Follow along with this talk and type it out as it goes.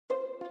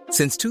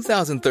Since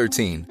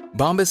 2013,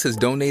 Bombas has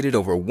donated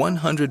over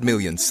 100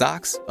 million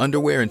socks,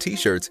 underwear, and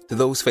T-shirts to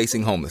those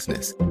facing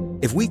homelessness.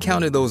 If we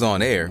counted those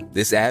on air,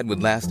 this ad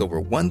would last over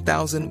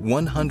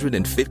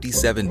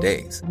 1,157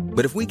 days.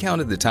 But if we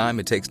counted the time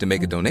it takes to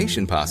make a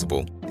donation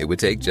possible, it would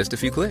take just a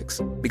few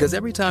clicks. Because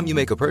every time you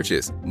make a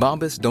purchase,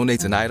 Bombas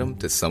donates an item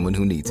to someone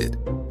who needs it.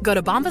 Go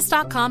to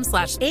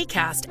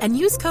bombas.com/ACAST and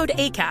use code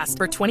ACAST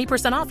for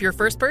 20% off your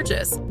first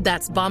purchase.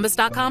 That's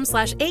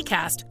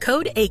bombas.com/ACAST,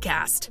 code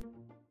ACAST.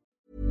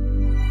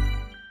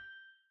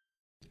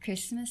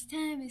 Christmas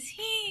time is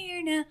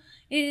here now.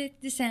 It's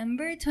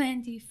December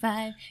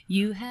 25.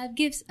 You have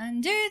gifts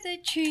under the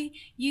tree.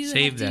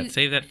 Save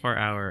that for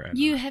our...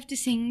 You have to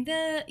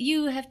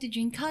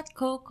drink hot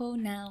cocoa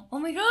now. Oh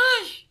my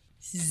gosh!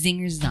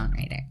 Zinger's song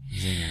right there.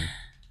 Zinger.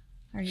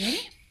 Are you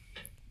ready?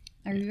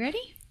 Are you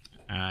ready?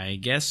 I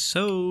guess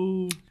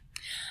so.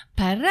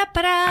 Para.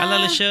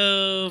 Alala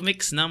show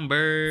mix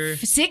number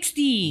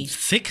 60.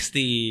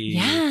 60.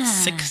 Yeah.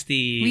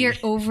 60. We are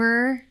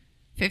over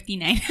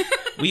 59.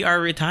 We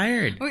are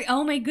retired.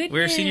 Oh my goodness.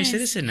 We're a senior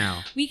citizen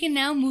now. We can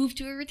now move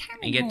to a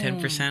retirement and get home.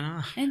 10%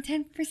 off. And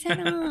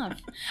 10% off.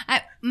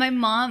 My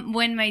mom,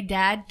 when my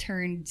dad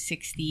turned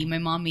 60, my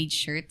mom made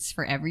shirts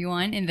for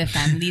everyone in the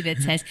family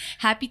that says,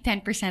 Happy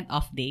 10%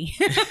 off day.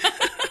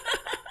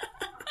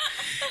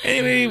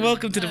 Anyway,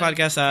 welcome to the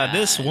podcast.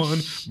 This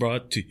one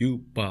brought to you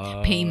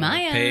by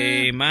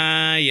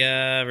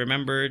Paymaya.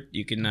 Remember,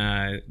 you can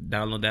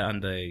download that on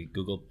the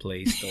Google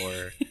Play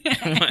Store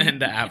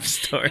and the App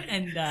Store.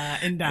 No,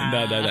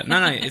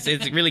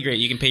 it's really great.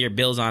 You can pay your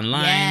bills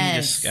online.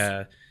 Yes.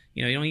 Just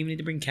you don't even need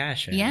to bring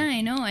cash. Right? Yeah,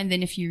 I know. And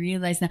then if you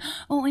realize na,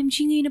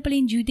 OMG, ngayon na pala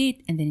yung due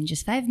date. And then in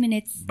just 5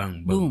 minutes,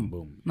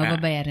 boom.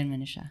 Mababayaran mo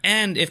na siya.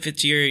 And if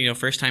it's your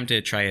first time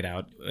to try it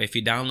out, if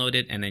you download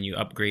it and then you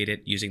upgrade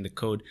it using the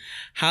code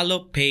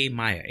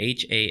HaloPaymaya,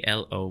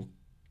 HALO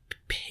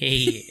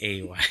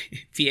PAYMAYA,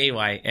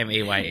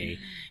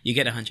 you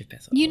get 100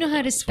 pesos. You know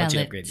how to spell it.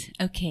 Upgrade.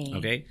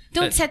 Okay.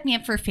 Don't set me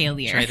up for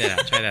failure. Try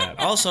that out.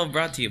 Also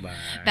brought to you by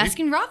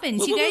Baskin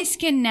Robbins. You guys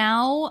can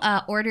now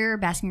order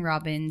Baskin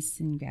Robbins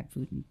and grab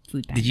food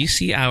back. Did you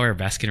see our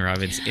Baskin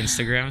Robbins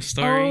Instagram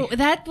story? Oh,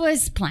 that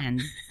was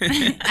planned.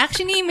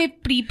 Actually, may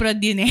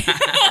pre-prod yun eh.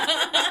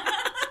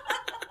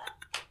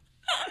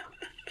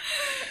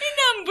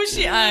 Inambush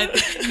si Ate.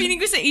 Feeling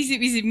ko sa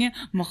isip-isip niya,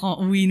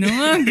 makauwi na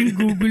nga.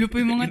 Gugulo pa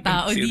yung mga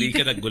tao dito. Hindi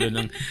ka nagulo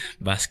ng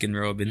Baskin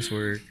Robbins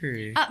worker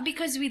eh.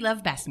 Because we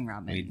love Baskin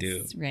Robbins. We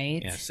do.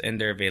 Right? Yes,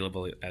 and they're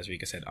available, as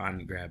Rika said,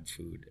 on Grab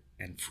Food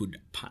and Food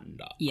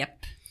Panda.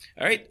 Yep.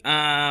 All right.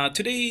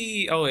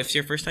 Today, if it's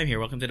your first time here,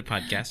 welcome to the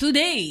podcast.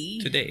 Today.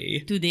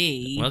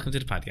 Welcome to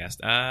the podcast.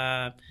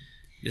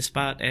 This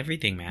about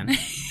everything, man.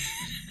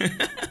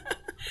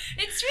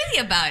 It's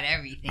really about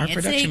everything. Our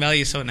production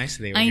value is so nice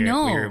today. I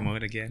know. We're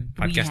remote again.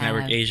 Podcast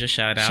Network Asia,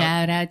 shout out.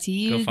 Shout out to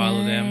you. Go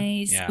follow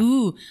guys. them. Yeah.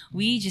 Ooh,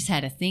 we just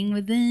had a thing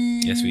with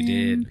them. Yes, we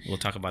did. We'll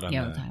talk about it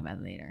we'll talk about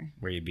it later.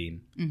 Where you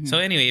been. Mm-hmm. So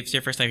anyway, if it's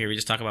your first time here, we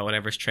just talk about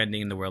whatever's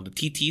trending in the world. The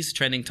TTs,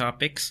 trending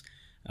topics.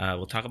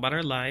 We'll talk about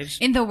our lives.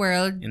 In the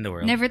world.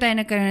 Never tayo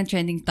nagkaroon ng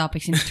trending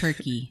topics in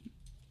Turkey.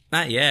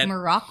 Not yet.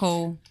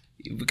 Morocco.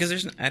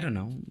 Because I don't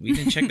know. We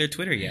didn't check their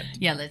Twitter yet.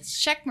 Yeah, let's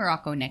check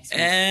Morocco next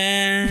week.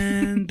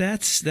 And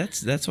that's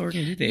what we're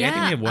going to do today. Yeah, I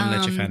think we have one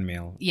Leche fan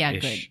mail. Yeah,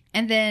 good.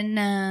 And then,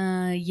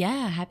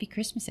 happy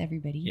Christmas,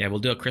 everybody. Yeah, we'll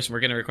do we're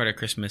going to record a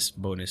Christmas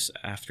bonus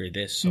after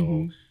this.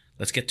 So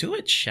let's get to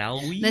it, shall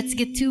we? Let's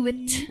get to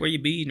it. Where you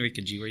been,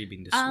 Rika G? Where you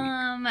been this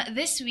week?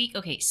 This week,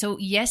 okay, so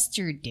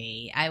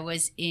yesterday, I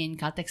was in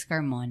Caltex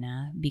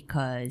Carmona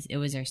because it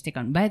was our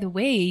stick-on. By the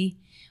way,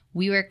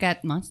 we work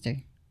at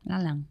Monster.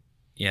 Wala lang.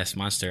 Yes,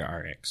 Monster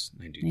RX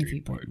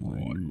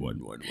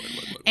 93.1.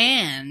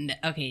 And,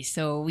 okay,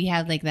 so we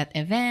have like that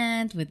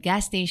event with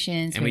gas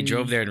stations. And we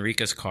drove there in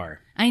Rika's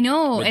car. I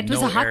know. It was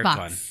no a hot aircon.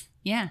 box.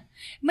 Yeah.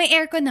 My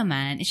aircon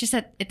naman, it's just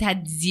that it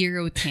had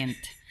zero tint.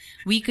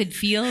 We could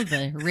feel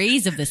the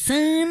rays of the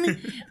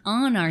sun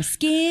on our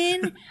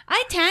skin.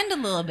 I tanned a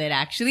little bit,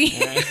 actually.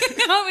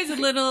 I was a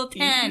little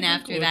tan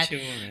after that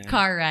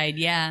car ride,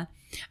 yeah.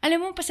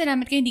 Alam mo,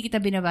 pasalamat ka hindi kita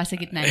binaba sa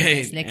gitna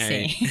ng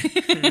Lexi.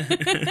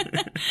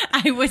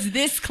 I was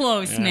this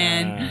close,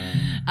 man.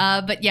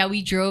 But yeah,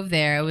 we drove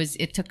there.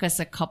 It took us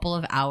a couple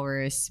of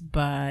hours,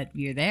 but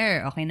we were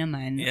there. Okay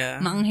naman. Yeah.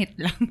 Maanghit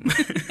lang.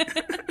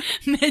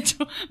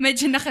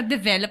 medyo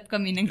naka-develop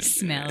kami ng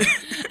smell.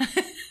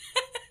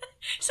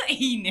 Sa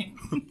init.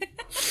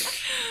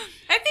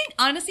 I think,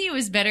 honestly, it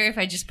was better if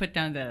I just put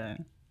down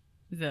the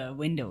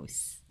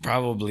windows.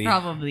 Probably.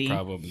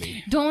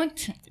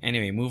 Don't.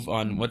 Anyway, move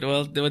on. What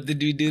did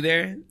we do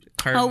there?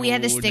 Carmona. Oh, we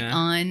had the stick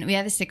on. We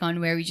had the stick on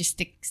where we just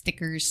stick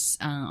stickers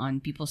on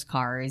people's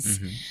cars.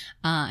 Mm-hmm.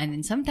 And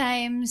then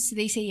sometimes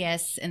they say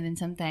yes, and then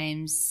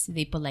sometimes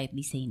they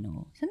politely say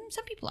no.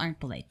 Some people aren't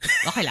polite.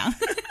 Okay lang.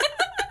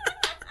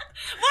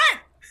 What?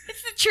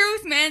 It's the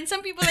truth, man.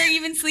 Some people are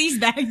even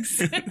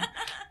sleazebags.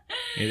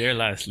 Yeah, there are a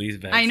lot of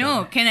sleazebags. I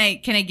know. Can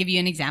I give you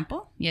an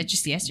example? Yeah,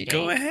 just yesterday.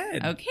 Go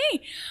ahead.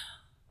 Okay.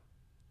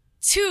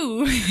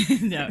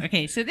 2. No,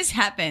 okay, so this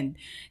happened.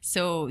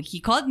 So he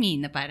called me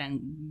na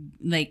parang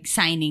like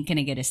signing, can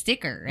I get a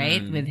sticker, right?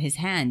 With his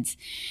hands.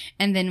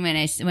 And then when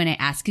I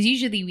asked, because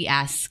usually we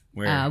ask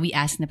na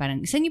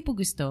parang, saan niyo po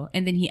gusto?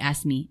 And then he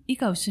asked me,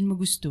 ikaw, saan mo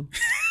gusto?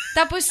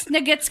 Tapos,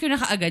 nagets ko na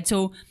kaagad.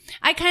 So,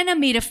 I kind of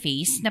made a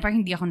face na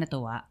parang hindi ako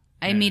natuwa.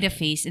 I made a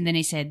face and then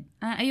I said,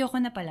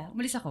 ayoko na pala.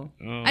 Umalis ako.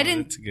 Oh, I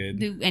didn't that's good.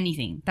 do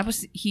anything.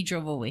 Tapos he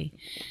drove away.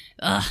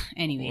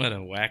 Anyway. What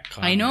a whack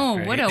comment. I know.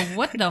 Right?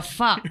 What the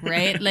fuck,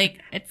 right? Like,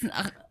 it's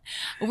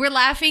we're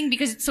laughing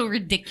because it's so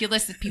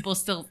ridiculous that people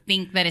still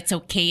think that it's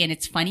okay and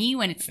it's funny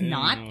when it's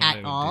not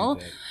at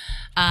all.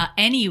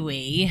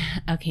 Anyway,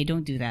 okay,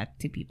 don't do that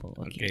to people.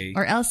 Okay.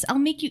 Or else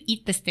I'll make you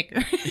eat the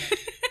sticker.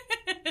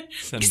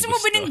 Gusto mo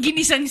ba ng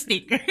ginisang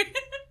sticker?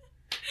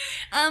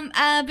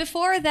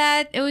 Before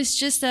that, it was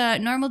just a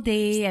normal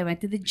day. I went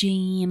to the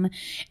gym,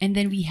 and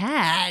then we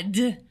had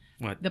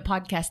the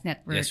podcast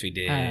network. Yes, we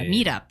did.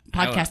 Meetup.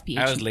 Podcast PH.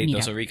 I was late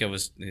meetup. though, so Rika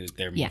was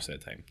there most of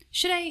the time.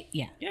 Should I?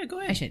 Yeah. Yeah, go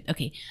ahead. I should.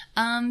 Okay.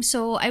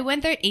 So I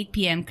went there at 8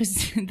 p.m. because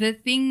the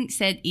thing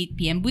said 8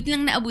 p.m. Buti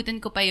lang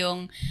naabutan ko pa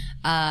yung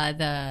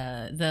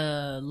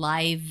the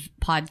live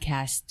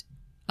podcast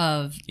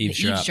of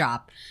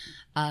Eavesdrop.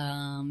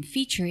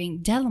 Featuring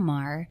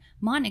Delamar,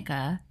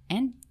 Monica,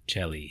 and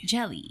Jelly.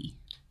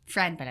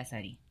 Fran pala,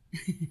 sorry.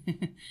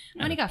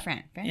 Monica,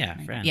 Fran. Yeah,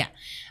 Fran. Yeah.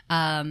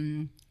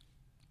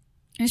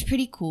 It was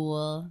pretty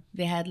cool.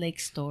 They had like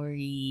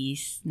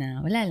stories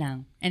na wala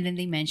lang. And then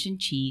they mentioned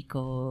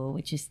Chico,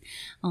 which is,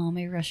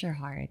 my rusher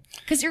heart.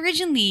 Because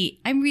originally,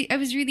 I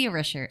was really a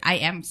rusher. I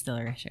am still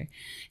a rusher.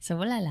 So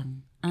wala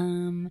lang.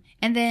 And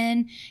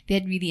then they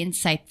had really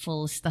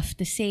insightful stuff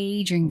to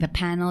say during the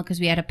panel because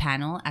we had a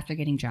panel after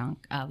getting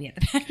drunk. We had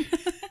the panel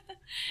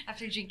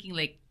after drinking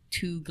like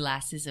 2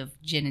 glasses of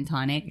gin and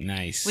tonic.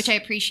 Nice. Which I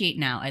appreciate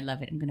now. I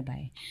love it. I'm going to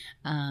buy.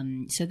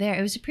 So there,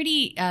 it was a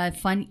pretty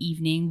fun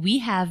evening. We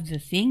have the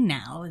thing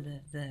now.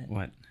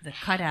 What? The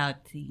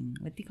cutout thing.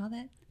 What do you call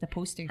that? The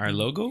poster Our thing.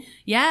 logo?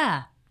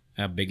 Yeah.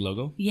 A big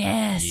logo?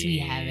 Yes, we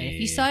have it. If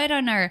you saw it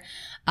on our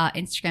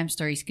Instagram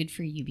stories, good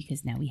for you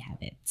because now we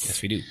have it.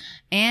 Yes, we do.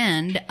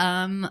 And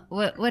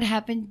what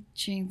happened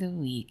during the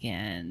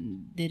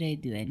weekend? Did I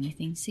do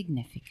anything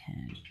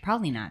significant?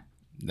 Probably not.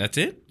 That's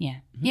it? Yeah.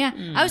 Yeah.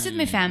 I was with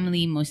my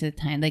family most of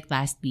the time, like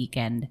last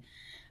weekend.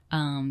 There.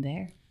 I'm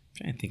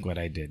trying to think what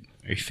I did.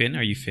 Are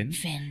you Finn?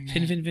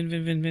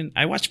 Finn.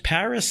 I watched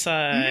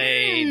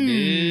Parasite,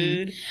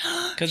 dude.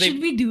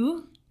 Should we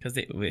do? Because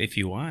if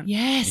you want.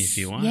 Yes. If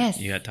you want. Yes.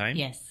 You got time?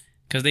 Yes.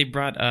 Because they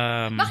brought...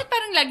 Bakit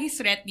parang laging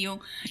threat yung,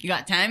 you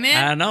got time, man?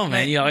 I don't know,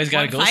 man. You always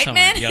got to go fight,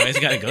 somewhere. Man? You always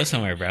got to go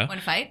somewhere, bro. Want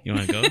to fight? You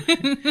want to go?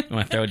 You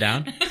want to throw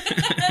down?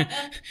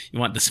 You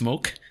want the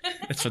smoke?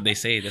 That's what they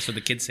say. That's what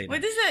the kids say now.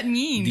 What does that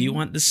mean? Do you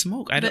want the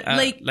smoke? I don't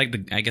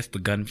I guess the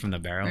gun from the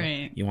barrel.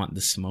 Right. You want the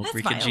smoke, That's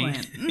Rika G?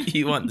 violent.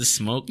 You want the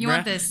smoke, You bruh?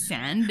 want the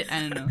sand? I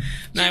don't know.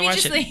 No, I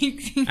watched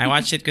it. I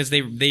watched it because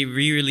they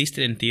re-released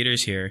it in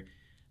theaters here.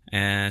 So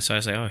I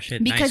was like, oh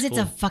shit, because nice, it's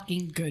cool. a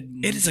fucking good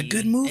movie. It is a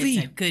good movie.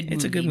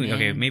 It's a good movie.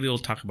 Okay, maybe we'll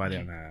talk about it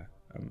on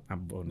a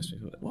bonus.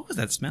 What was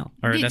that smell?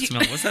 Or that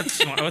smell? What's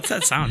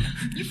that sound?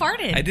 You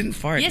farted. I didn't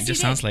fart. Yes, it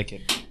just sounds like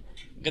it.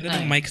 Ganda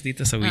ng mics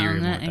dito sa Wii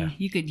remote.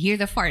 You could hear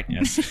the fart.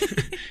 Yes.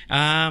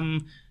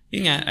 Yun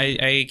nga,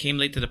 I came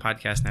late to the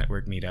Podcast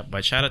Network meetup,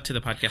 but shout out to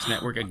the Podcast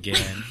Network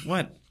again.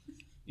 What?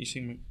 You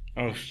sing?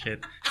 Oh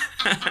shit.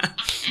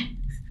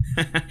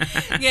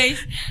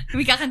 Guys,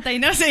 may kakantay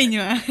na sa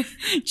inyo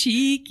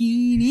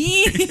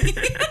Chikini.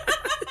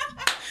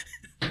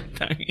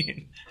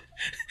 Tangin.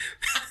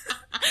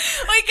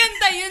 Oy,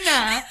 kanta yun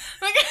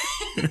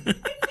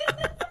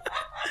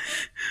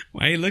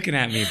Why are you looking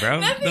at me,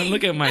 bro? Nothing. Don't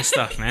look at my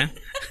stuff, man.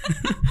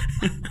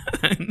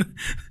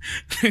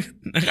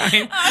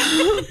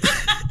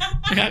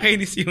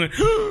 Nakakainis yun.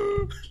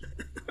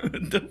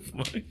 What the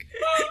fuck?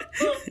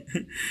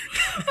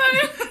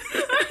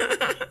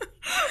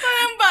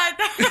 Parang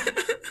bata.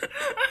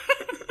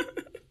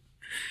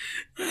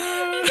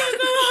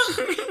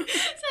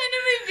 Sana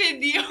may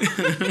video.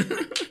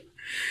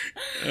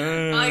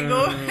 I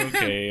go.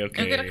 Okay. I'm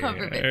gonna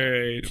cover it. All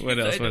right. What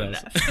else? What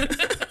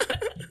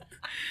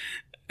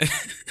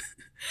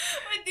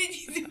did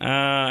you do?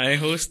 I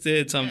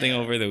hosted something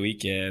over the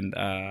weekend.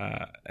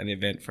 An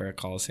event for a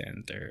call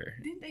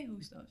center. Didn't I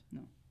host those?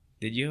 No.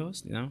 Did you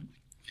host? No.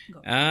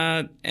 Go.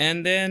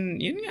 And then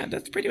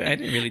that's pretty. I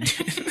didn't really do.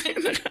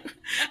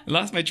 I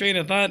lost my train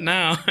of thought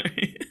now.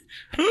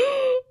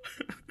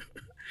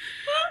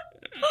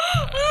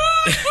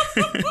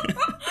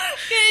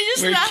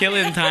 We're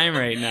killing time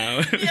right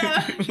now.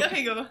 Yeah,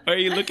 okay, go. Why are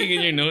you looking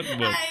in your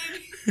notebook? I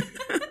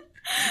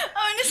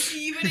want to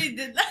see what I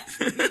did last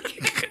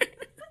week.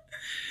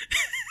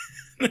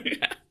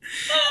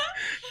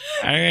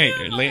 All right.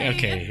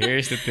 Okay,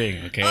 here's the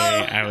thing. Okay,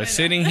 I was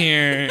sitting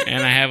here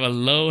and I have a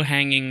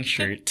low-hanging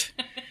shirt.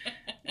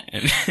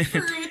 And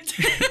Fruit.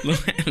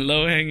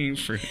 low-hanging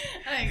fruit.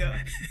 I go.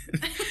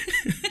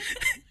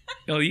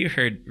 Oh, you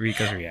heard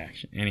Rika's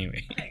reaction.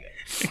 Anyway.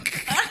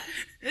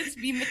 Let's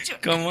be mature.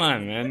 Come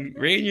on, man.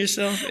 Rein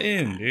yourself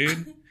in,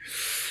 dude.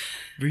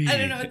 Breathe. I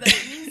don't know what that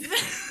means.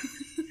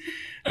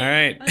 All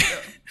right.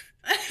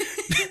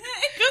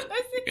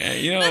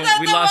 You know,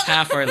 we lost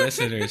half our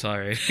listeners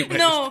already.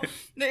 No,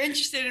 they're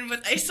interested in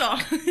what I saw.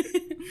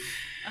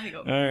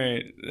 All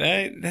right.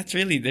 That's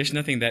really, there's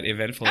nothing that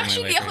eventful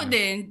Actually, in my life. Actually, ako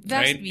din.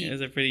 Last week. It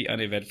was a pretty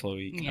uneventful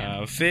week.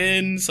 Yeah.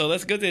 Finn, so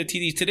let's go to the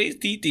TTs. Today's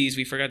TTs,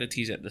 we forgot to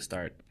tease at the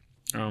start.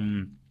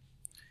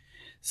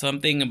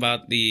 Something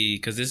about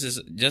because this is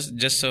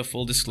just so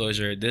full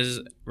disclosure, this is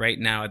right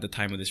now at the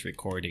time of this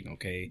recording,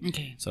 okay?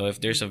 Okay. So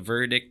if there's a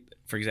verdict,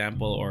 for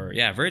example,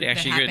 verdict,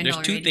 actually, there's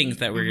two things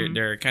that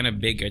they're kind of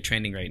big,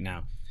 trending right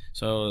now.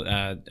 So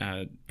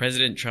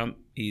President Trump,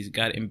 he's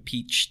got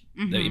impeached.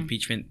 The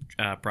impeachment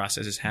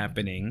process is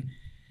happening.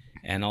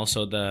 And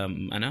also the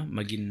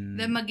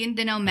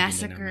Maguindanao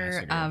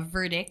massacre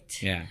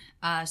verdict. Yeah.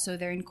 So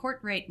they're in court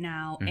right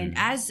now. And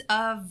as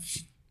of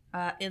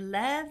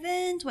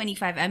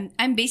 11:25,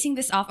 I'm basing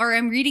this off, or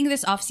I'm reading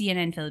this off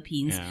CNN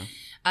Philippines. Yeah.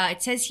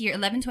 It says here,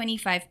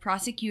 11:25,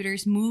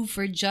 prosecutors move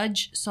for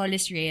Judge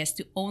Solis Reyes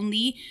to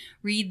only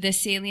read the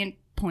salient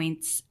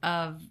points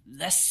of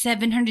the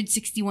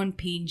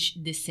 761-page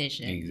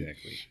decision.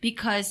 Exactly.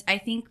 Because I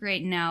think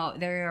right now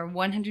there are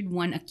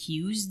 101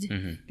 accused.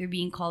 They're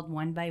being called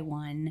one by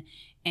one.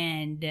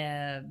 And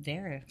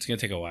it's going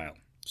to take a while.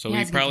 So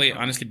we probably,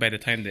 honestly, by the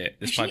time that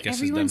this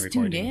podcast is done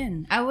recording. Tuned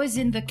in. I was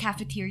in the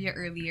cafeteria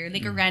earlier,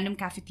 like a random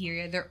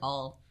cafeteria. They're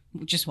all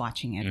just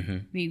watching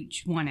it. We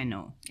want to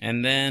know.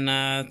 And then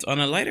on some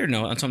lighter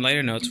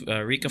notes,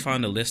 Rika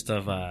found a list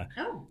of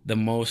the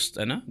most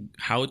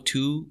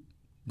how-to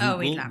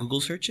Google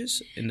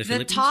searches in the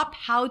Philippines. The top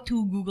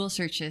how-to Google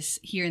searches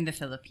here in the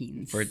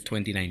Philippines. For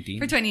 2019.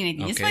 For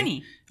 2019. Okay. It's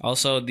funny.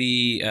 Also,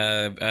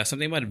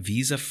 something about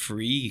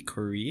visa-free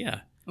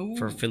Korea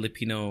for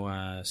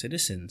Filipino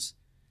citizens.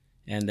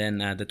 And then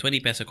the 20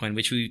 peso coin,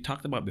 which we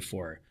talked about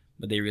before,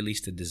 but they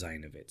released the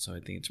design of it. So I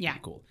think it's pretty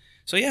cool.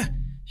 So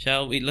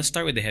let's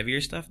start with the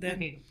heavier stuff then.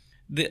 Okay.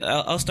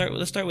 Let's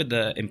start with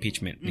the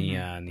impeachment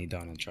ni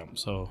Donald Trump.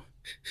 So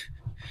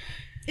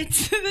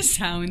it's the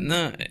sound.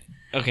 No.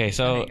 Okay,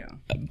 so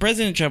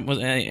President Trump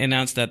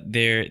announced that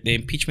the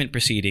impeachment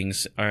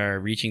proceedings are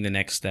reaching the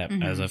next step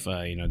as of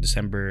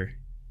December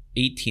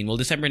 18. Well,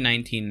 December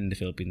 19 in the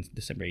Philippines,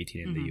 December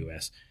 18 in the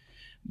US.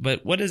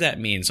 But what does that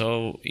mean?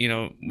 So,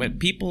 when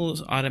people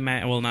not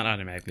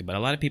automatically, but a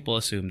lot of people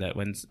assume that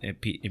when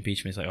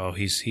impeachment is like, oh,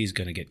 he's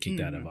going to get kicked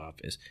out of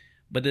office.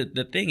 But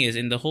the thing is,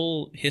 in the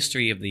whole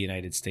history of the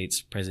United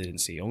States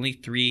presidency, only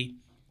 3,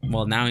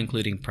 well, now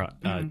including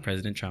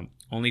President Trump,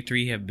 only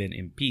 3 have been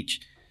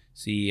impeached.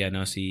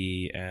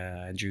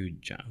 Andrew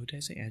who did I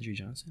say? Andrew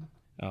Johnson?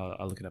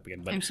 I'll look it up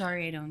again. But I'm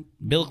sorry, I don't.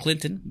 Bill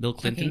Clinton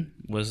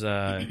was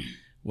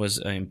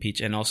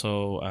impeached, and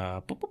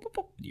also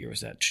what year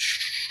was that?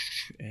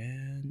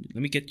 And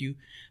let me get you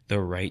the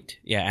right.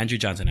 Yeah, Andrew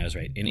Johnson, I was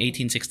right. In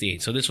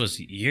 1868. So this was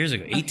years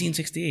ago,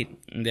 1868.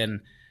 And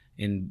then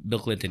in Bill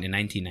Clinton in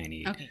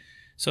 1998. Okay.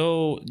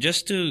 So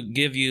just to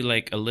give you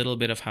like a little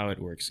bit of how it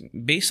works,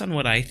 based on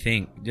what I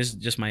think,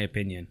 just my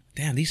opinion.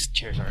 Damn, these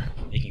chairs are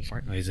making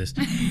fart noises.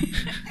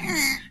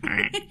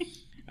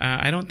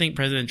 I don't think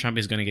President Trump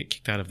is going to get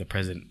kicked out of the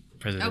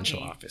presidential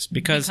office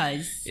because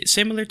it's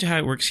similar to how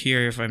it works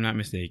here, if I'm not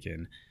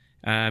mistaken.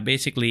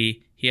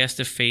 Basically, he has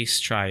to face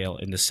trial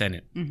in the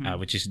Senate,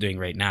 which he's doing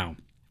right now.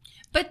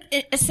 But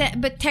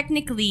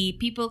technically,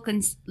 people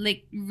can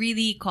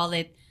really call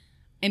it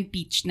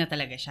impeached na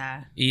talaga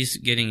siya. He's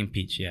getting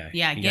impeached, yeah.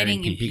 Yeah,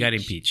 getting impeached. He got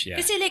impeached, yeah.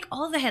 Kasi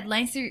all the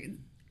headlines are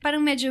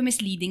parang medyo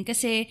misleading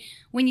kasi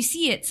when you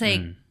see it, it's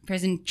like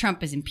President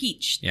Trump is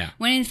impeached. Yeah.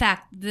 When in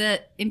fact,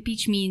 the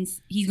impeach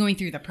means he's going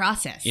through the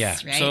process,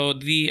 right? So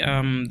the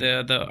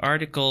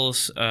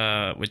articles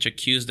which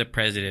accuse the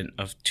president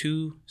of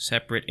 2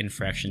 separate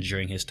infractions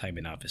during his time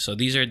in office. So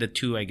these are the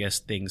 2, I guess,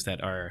 things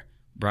that are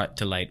brought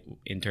to light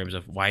in terms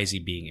of why is he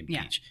being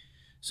impeached. Yeah.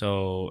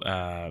 So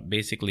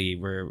basically,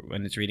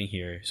 when it's reading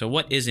here. So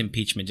what is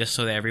impeachment? Just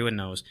so that everyone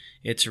knows,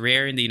 it's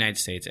rare in the United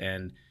States,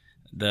 and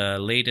the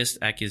latest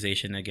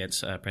accusation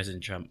against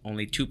President Trump,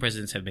 only 2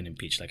 presidents have been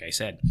impeached. Like I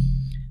said,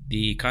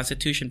 the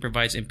Constitution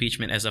provides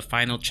impeachment as a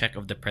final check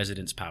of the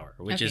president's power,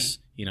 which is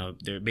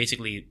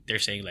they're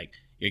saying like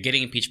you're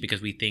getting impeached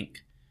because we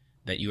think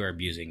that you are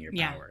abusing your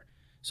power.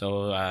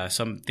 So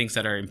some things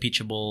that are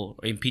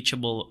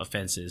impeachable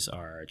offenses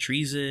are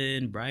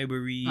treason,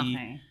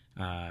 bribery.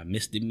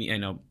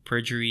 Misdemeanor,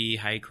 perjury,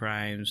 high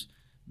crimes.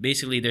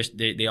 Basically,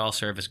 they all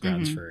serve as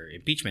grounds for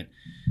impeachment.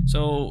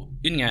 So,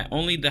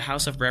 only the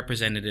House of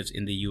Representatives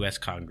in the U.S.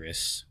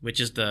 Congress, which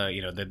is they're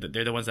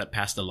the ones that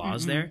pass the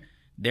laws there.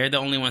 They're the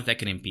only ones that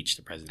can impeach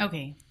the president.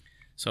 Okay.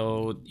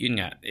 So,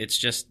 it's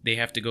just they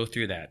have to go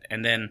through that,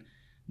 and then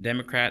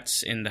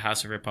Democrats in the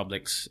House of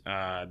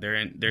they're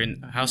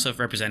in House of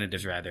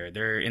Representatives rather.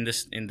 They're in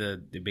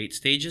the debate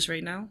stages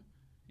right now.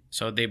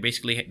 So they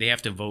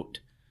have to vote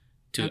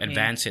to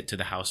advance it to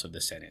the House of the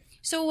Senate.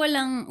 So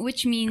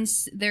which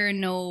means there are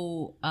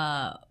no,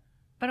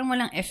 parang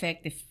walang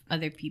effect if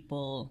other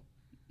people.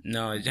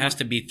 No, it has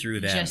to be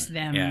through them. Just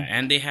them. Yeah,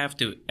 and they have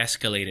to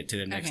escalate it to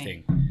the next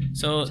thing.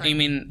 So, I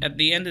mean, at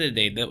the end of the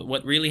day,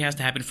 what really has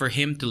to happen for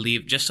him to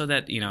leave, just so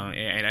that,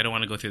 I don't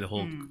want to go through the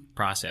whole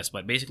process,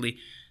 but basically,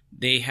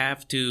 they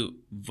have to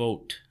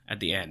vote at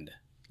the end.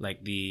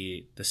 Like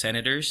the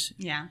senators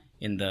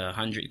in the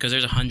 100, because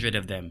there's 100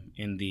 of them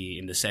in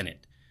the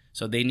Senate.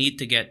 So they need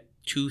to get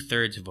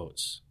 2/3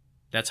 votes.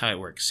 That's how it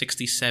works.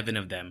 67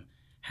 of them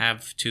it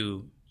has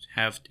to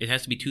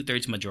be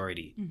 2/3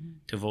 majority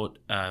to vote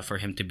for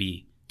him to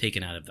be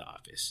taken out of the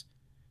office.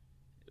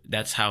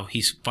 That's how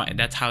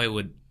it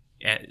would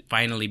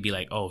finally be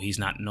like, oh, he's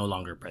no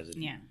longer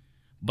president. Yeah.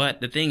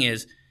 But the thing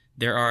is,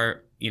 there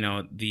are,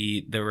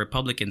 the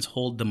Republicans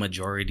hold the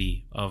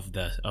majority of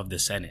the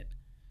Senate.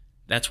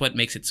 That's what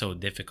makes it so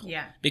difficult.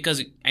 Yeah.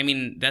 Because, I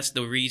mean, that's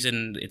the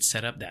reason it's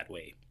set up that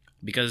way.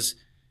 Because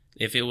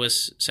if it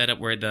was set up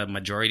where the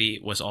majority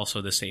was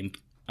also the same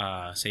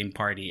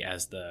party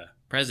as the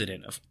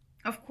president,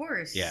 of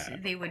course,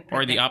 they would,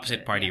 or the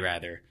opposite party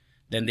rather,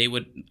 then they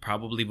would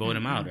probably vote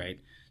him out, right?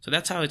 So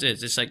that's how it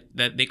is. It's like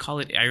that they call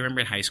it. I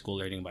remember in high school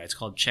learning about it. It's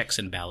called checks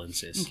and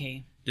balances.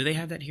 Okay. Do they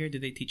have that here? Do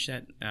they teach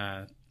that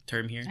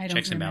term here? I don't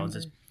checks and remember.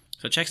 balances.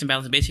 So checks and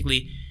balances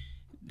basically,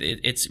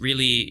 it's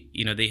really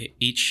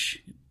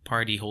each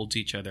party holds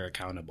each other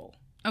accountable.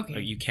 Okay.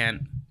 Like you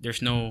can't.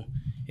 There's no.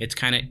 It's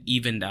kind of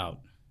evened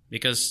out.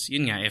 Because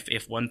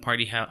if one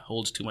party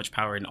holds too much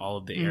power in all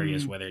of the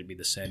areas, whether it be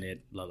the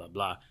Senate, blah, blah,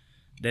 blah,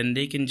 then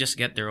they can just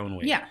get their own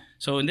way. Yeah.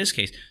 So in this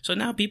case,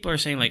 now people are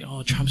saying like,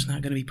 oh, Trump's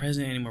not going to be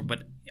president anymore.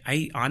 But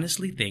I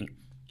honestly think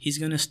he's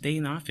going to stay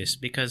in office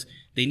because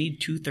they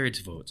need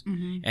 2/3 votes.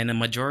 And a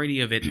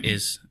majority of it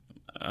is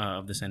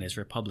of the Senate is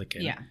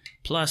Republican. Yeah.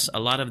 Plus, a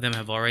lot of them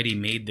have already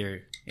made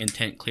their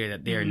intent clear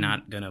that they are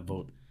not going to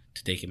vote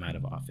to take him out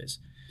of office.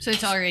 So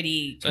it's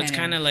already it's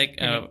kind of like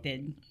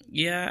predicted.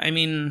 Yeah, I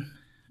mean,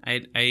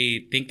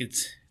 I think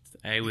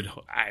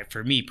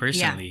for me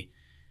personally,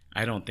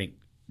 I don't think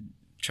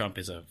Trump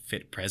is a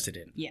fit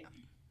president. Yeah.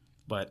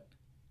 But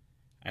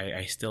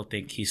I still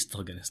think he's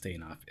still going to stay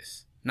in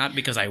office. Not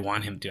because I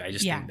want him to. I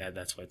just think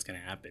that's what's going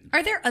to happen.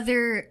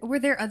 Were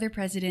there other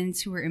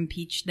presidents who were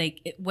impeached,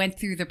 like it went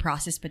through the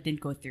process but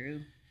didn't go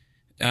through?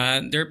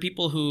 There are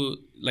people who,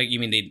 like, you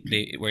mean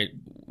they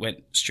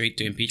went straight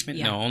to impeachment?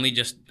 Yeah. No, only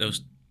just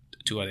those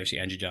two others,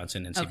 Andrew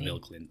Johnson and Bill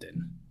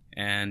Clinton.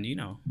 And,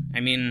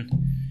 I mean,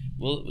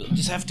 we'll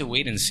just have to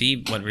wait and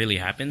see what really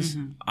happens.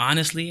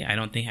 Honestly, I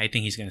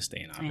think he's going to stay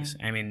in office.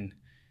 I mean...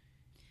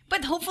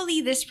 But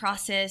hopefully this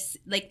process,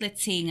 like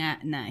let's say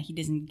he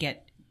doesn't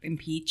get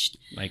impeached.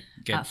 Like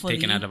get fully,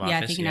 taken out of office.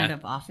 Yeah, taken out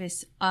of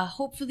office.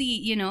 Hopefully,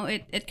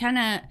 it kind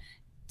of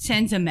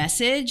sends a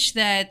message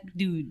that,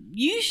 dude,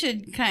 you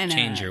should kind of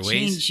change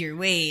your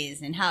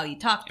ways and how you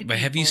talk to people. But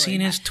have you seen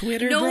his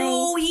Twitter, bro?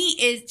 No,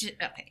 he is just...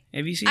 Okay.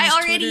 Have you seen his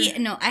Twitter?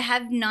 No, I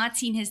have not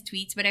seen his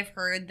tweets, but I've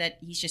heard that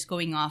he's just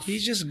going off.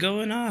 He's just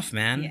going off,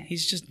 man. Yeah.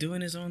 He's just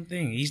doing his own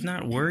thing. He's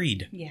not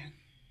worried. Yeah.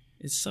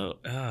 It's so...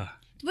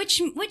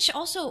 Which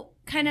also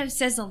kind of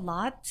says a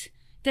lot.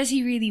 Does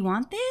he really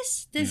want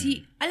this? Does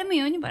he... Alam mo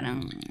yun, yung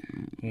parang...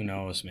 Who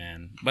knows,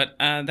 man? But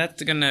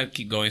that's gonna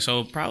keep going.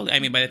 So probably, I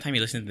mean, by the time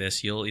you listen to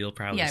this, you'll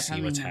probably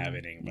see what's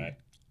happening. But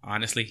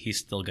honestly, he's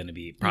still gonna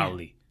be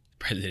probably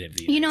president of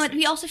the United States. You know what?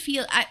 We also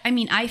feel...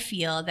 I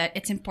feel that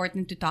it's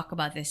important to talk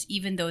about this,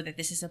 even though that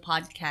this is a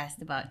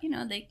podcast about,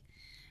 like...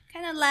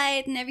 kind of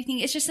light and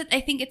everything. It's just that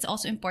I think it's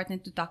also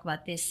important to talk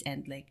about this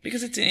and like...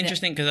 Because it's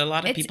interesting because a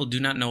lot of people do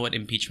not know what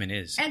impeachment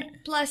is.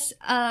 And plus,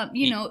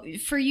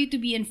 for you to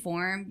be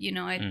informed,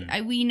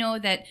 we know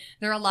that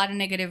there are a lot of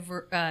negative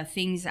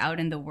things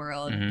out in the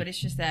world, but it's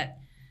just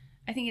that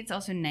I think it's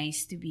also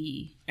nice to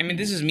be... I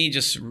mean, this is me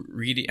just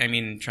reading,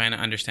 trying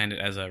to understand it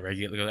as a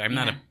regular... I'm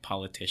not a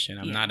politician.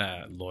 I'm not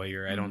a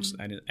lawyer. I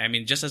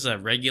mean, just as a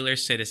regular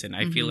citizen,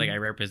 I feel like I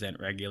represent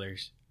a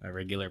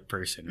regular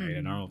person, right?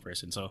 A normal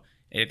person. So...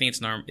 I think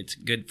it's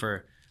good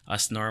for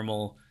us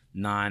normal,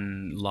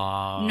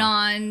 non-law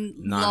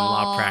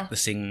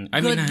practicing,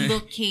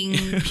 good-looking,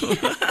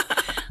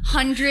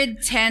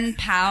 110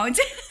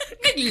 pounds.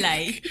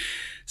 Like.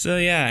 So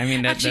yeah, I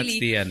mean that's the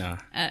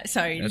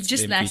sorry, that's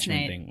just the last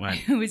night thing. What?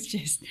 I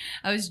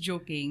was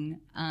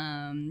joking.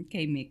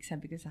 Kay Mick,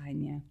 sabi ko sa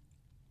kanya.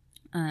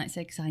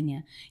 Sabi ko sa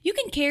kanya, you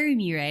can carry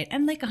me, right?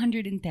 I'm like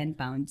 110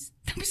 pounds.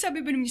 Tapos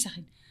sabi ba naman niya sa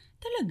akin,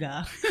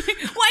 talaga?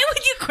 Why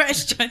would you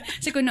question?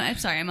 So no, I'm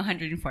sorry, I'm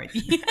 140.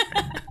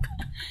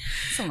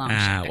 It's a long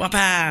shot.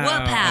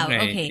 Wapow!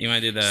 Okay. You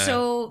want to do the...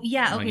 So,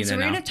 yeah, okay. So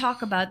we're Maguindanao? going to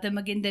talk about the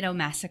Maguindanao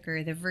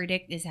massacre. The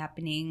verdict is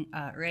happening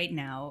right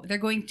now. They're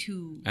going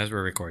to... As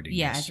we're recording.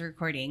 Yeah, yes. as we're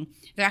recording.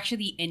 They're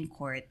actually in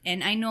court.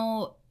 And I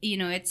know,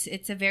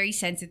 it's a very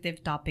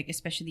sensitive topic,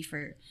 especially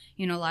for,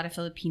 a lot of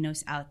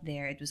Filipinos out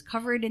there. It was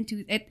covered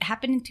it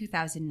happened in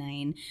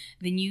 2009.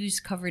 The news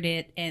covered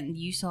it, and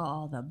you saw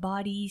all the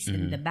bodies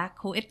and the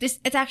backhoe.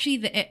 It's actually,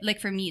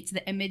 for me, it's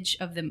the image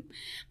of the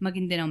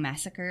Maguindanao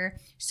massacre.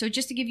 So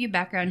just to give you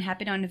background,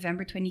 happened on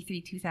November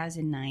 23,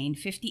 2009.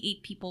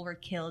 58 people were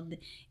killed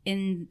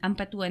in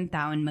Ampatuan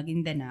town,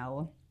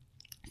 Maguindanao.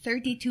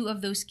 32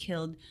 of those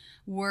killed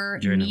were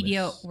Journalists.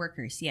 media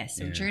workers. Yes,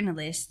 so Yeah.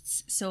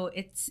 journalists. So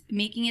it's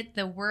making it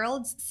the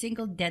world's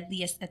single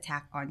deadliest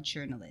attack on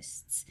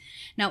journalists.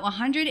 Now,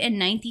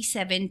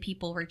 197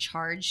 people were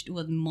charged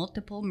with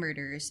multiple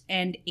murders,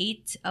 and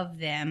 8 of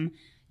them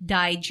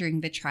died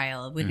during the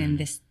trial within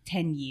this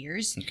 10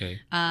 years.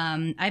 Okay.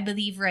 I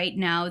believe right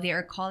now they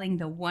are calling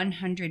the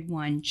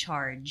 101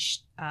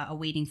 charged,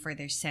 awaiting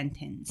further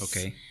sentence.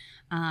 Okay.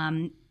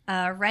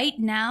 Right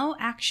now,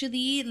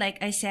 actually,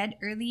 like I said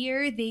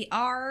earlier, they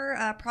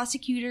are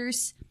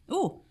prosecutors.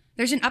 Oh,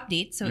 there's an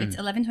update. So it's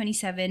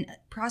 11:27.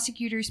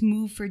 Prosecutors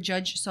move for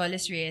Judge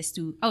Solis Reyes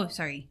to. Oh,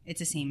 sorry, it's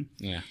the same.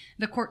 Yeah.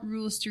 The court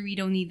rules to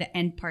read only the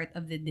end part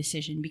of the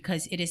decision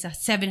because it is a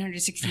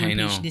 761 I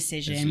know. page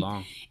decision. It's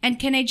long. And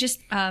can I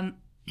just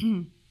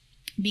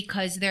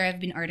because there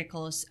have been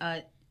articles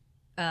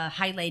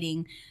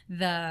highlighting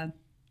the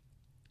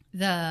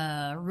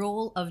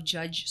role of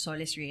Judge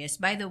Solis Reyes.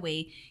 By the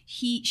way,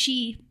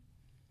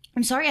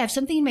 I'm sorry, I have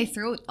something in my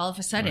throat all of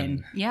a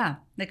sudden.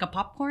 Yeah, like a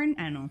popcorn.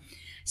 I don't know.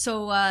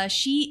 So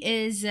she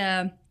is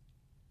the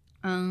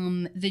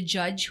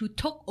judge who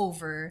took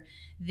over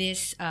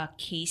this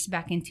case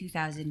back in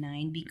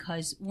 2009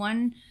 because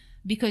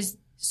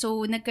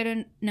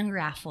nagkaroon ng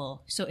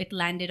raffle. So it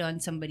landed on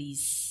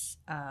somebody's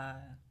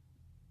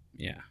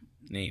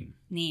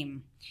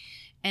name.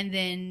 And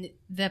then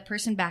the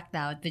person backed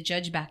out, the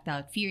judge backed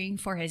out, fearing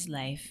for his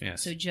life.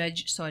 Yes. So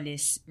Judge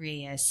Solis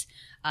Reyes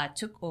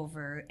took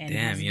over and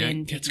Damn, has you know,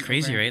 been it's taking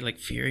crazy, over. right? Like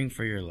fearing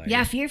for your life.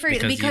 Yeah, fear for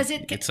because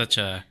it's such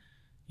a,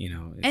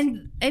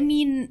 and I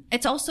mean,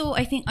 it's also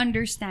I think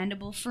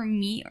understandable for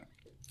me.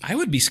 I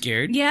would be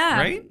scared. Yeah,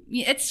 right.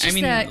 It's just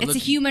look, a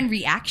human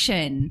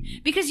reaction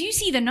because you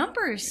see the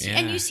numbers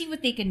and you see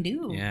what they can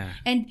do. Yeah.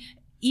 And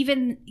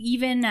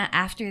even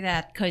after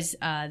that, because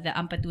the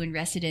Ampatuan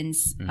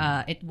residents,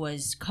 it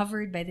was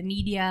covered by the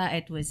media.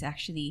 It was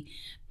actually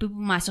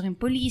pumasok yung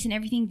police and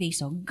everything. They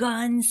saw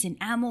guns and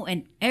ammo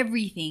and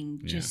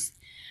everything.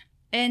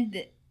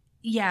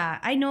 Yeah,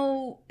 I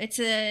know it's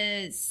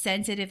a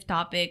sensitive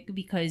topic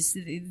because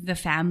the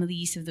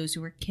families of those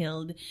who were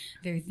killed,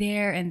 they're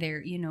there and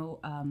they're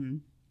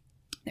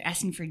they're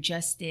asking for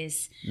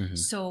justice.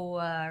 So,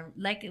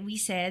 like we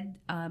said,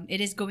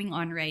 it is going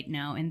on right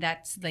now, and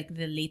that's like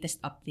the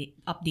latest update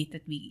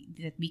that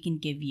we can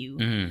give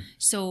you.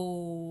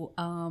 So,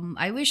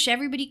 I wish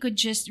everybody could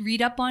just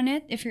read up on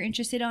it if you're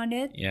interested on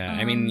it. Yeah,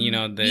 I mean,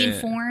 be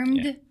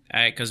informed. Yeah.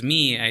 Because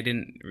I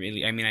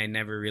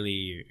never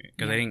really,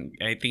 because I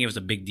think it was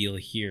a big deal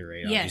here,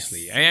 right? Yes.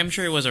 Obviously, I'm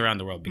sure it was around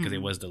the world because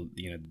it was the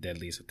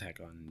deadliest attack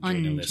on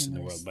journalists in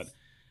the world. But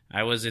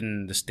I was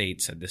in the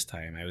States at this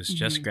time. I was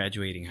just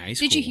graduating high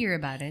school. Did you hear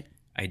about it?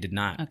 I did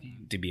not. Okay.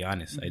 To be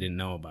honest, I didn't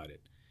know about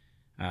it.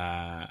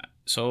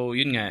 So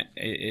yun nga,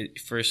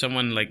 for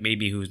someone like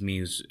maybe who's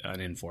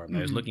uninformed,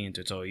 I was looking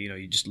into it. So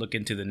you just look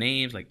into the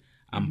names like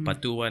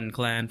Ampatuan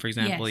clan, for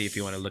example. Yes. If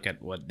you want to look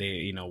at what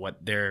they,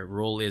 what their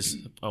role is,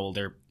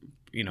 their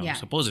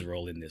supposed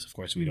role in this. Of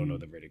course, we don't know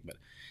the verdict, but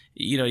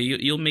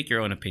you'll make your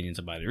own opinions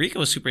about it. Rika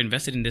was super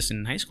invested in this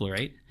in high school,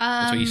 right?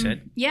 That's what you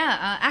said.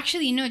 Yeah,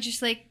 actually,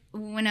 just like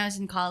when I was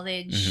in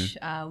college,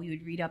 we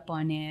would read up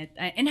on it.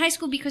 In high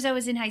school, because I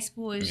was in high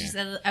school, it was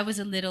I was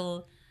a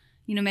little,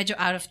 medyo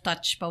out of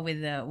touch pa with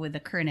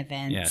the current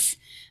events. Yes.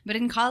 But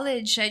in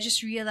college, I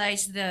just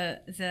realized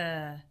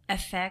the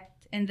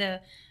effect and the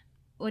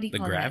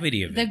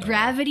gravity of it. The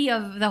gravity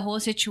of the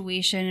whole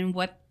situation and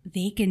what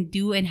they can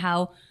do and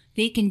how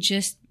they can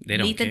just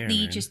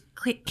blatantly just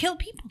kill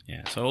people.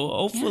 Yeah. So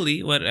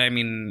hopefully,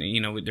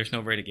 there's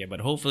no verdict yet, but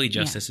hopefully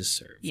justice is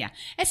served. Yeah.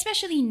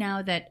 Especially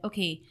now that,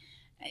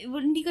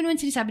 hindi ko naman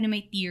sinasabi na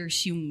may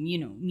tears yung,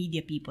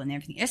 media people and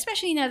everything.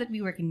 Especially now that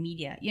we work in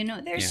media.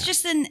 There's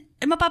just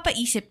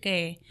mapapaisip ka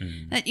eh.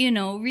 That,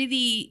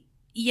 really,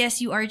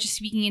 yes, you are just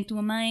speaking into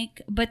a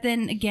mic, but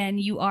then again,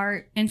 you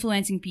are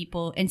influencing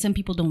people and some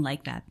people don't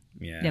like that.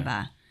 Yeah.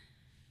 Diba?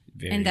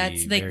 Very, and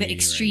that's like the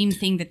extreme right.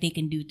 thing that they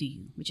can do to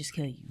you, which is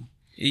kill you.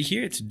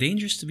 Here, it's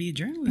dangerous to be a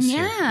journalist.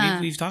 Yeah.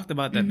 We've talked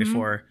about that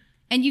before.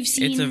 And you've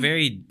seen...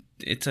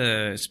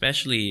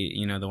 especially,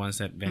 the ones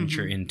that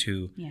venture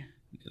into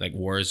like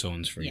war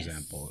zones, for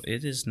example.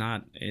 It is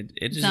not, it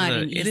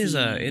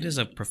is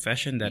a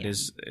profession that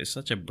is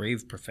such a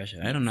brave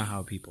profession. I don't know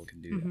how people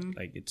can do that.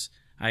 Like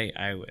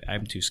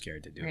I'm too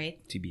scared to do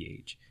it,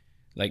 TBH.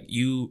 Like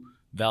you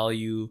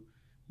value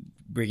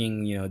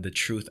bringing, the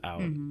truth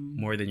out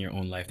more than your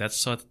own life. That's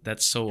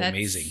so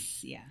amazing.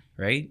 Yeah.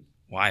 Right?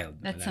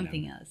 Wild. That's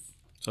something else.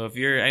 So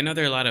I know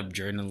there are a lot of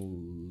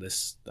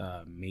journalist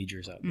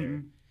majors out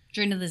there.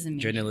 Journalism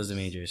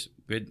majors.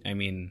 Good.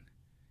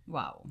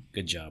 Wow.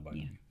 Good job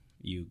on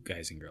you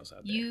guys and girls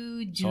out there.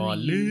 You do.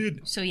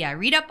 Solid. So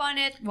read up on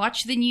it.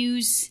 Watch the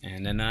news.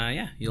 And then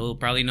you'll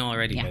probably know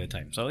already by the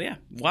time. So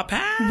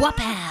wapow.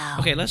 Wapow.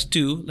 Okay, let's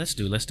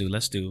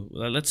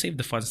save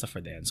the fun stuff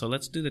for then. So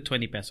let's do the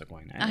 20 peso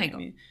coin. Okay,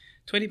 go.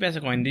 20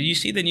 peso coin. Did you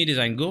see the new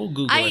design? Go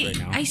Google it right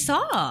now. I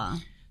saw.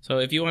 So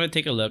if you want to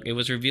take a look, it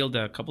was revealed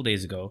a couple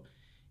days ago.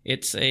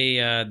 It's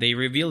they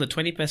revealed a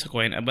 20 peso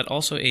coin, but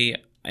also a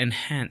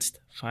enhanced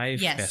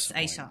 5 Yes, peso I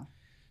coin. saw.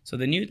 So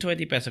the new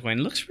 20 peso coin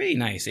looks really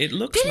nice. It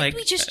looks Didn't like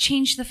we just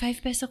change the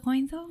 5 peso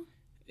coin though?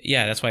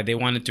 yeah, that's why they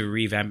wanted to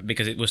revamp it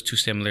because it was too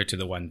similar to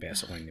the 1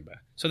 peso coin, diba?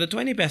 So the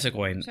 20 peso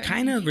coin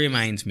kind of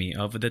reminds me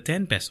of the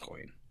 10 peso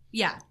coin.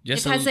 Yeah.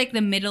 Just it has a- like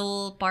the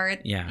middle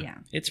part. Yeah.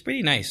 It's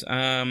pretty nice.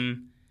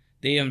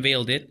 They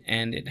unveiled it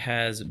and it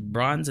has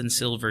bronze and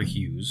silver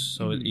hues.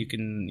 So you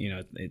can,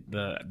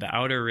 the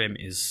outer rim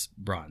is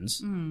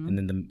bronze and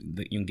then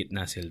the yung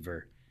gitna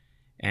silver.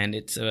 And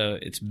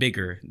it's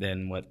bigger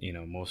than what,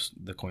 most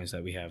the coins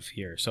that we have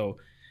here. So,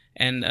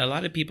 and a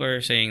lot of people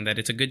are saying that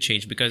it's a good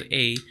change because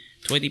the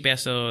 20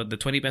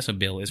 peso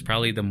bill is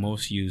probably the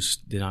most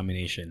used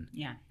denomination.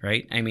 Yeah.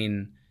 Right? I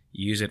mean,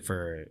 you use it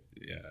for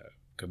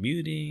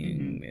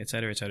commuting, et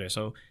cetera, et cetera.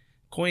 So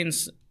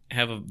coins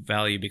have a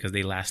value because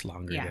they last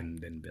longer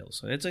than bills.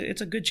 So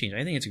it's a good change.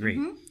 I think it's great.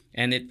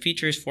 And it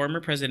features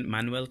former President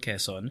Manuel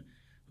Quezon,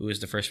 who is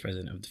the first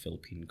president of the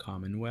Philippine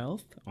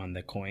Commonwealth, on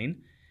the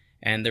coin.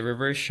 And the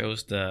reverse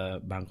shows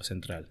the Bangko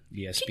Sentral,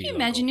 BSP Can you logo.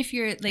 imagine if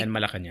you're like And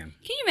Malacanang.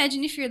 Can you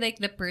imagine if you're like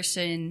the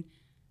person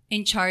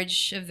in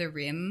charge of the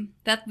rim?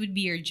 That would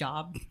be your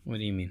job. What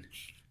do you mean?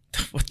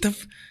 What the...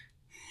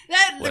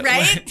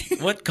 Right?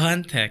 What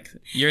context?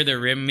 You're the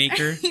rim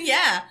maker?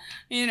 Yeah.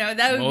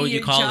 That would What be would you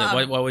your call job.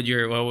 it? What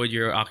would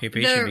your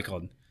occupation be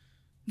called?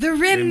 The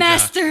rim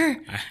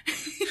master. I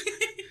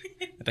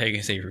thought you were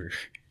gonna say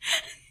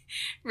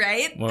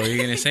Right? what were you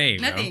gonna say,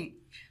 bro? Nothing.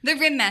 The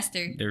rim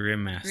master. The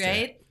rim master.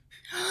 Right?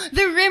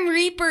 The rim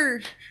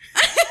reaper.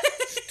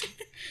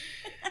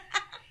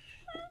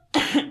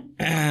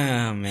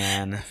 Oh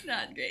man. It's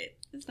not great.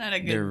 It's not a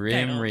good The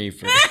rim title.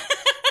 reaper.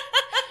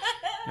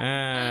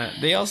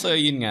 They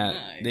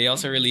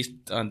also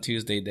released on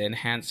Tuesday the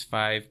enhanced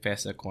 5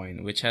 peso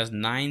coin, which has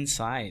 9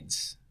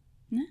 sides.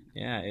 Huh?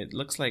 Yeah, it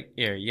looks like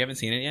here. You haven't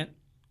seen it yet?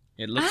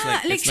 It looks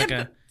it's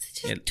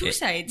just two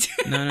sides.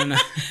 No.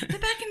 The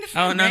back and the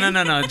front. Oh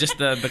no, right? just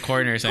the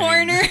corners.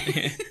 Corner. I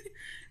mean.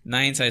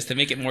 9 sides to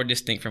make it more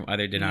distinct from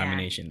other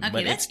denominations, Okay,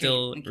 but it that's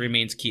still great. Okay.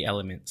 remains key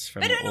elements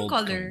from But the anong old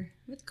color? coin.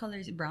 What color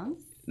is it? Brown?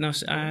 No,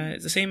 it's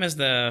the same as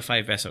the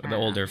 5 peso, the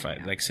older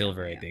 5, like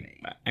silver, I think.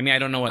 I mean, I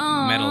don't know what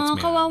metal it's made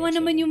of. Kawawa but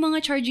naman silver. yung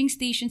mga charging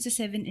stations sa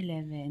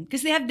 7-Eleven.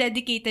 Because they have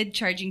dedicated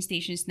charging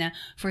stations na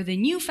for the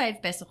new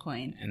 5 peso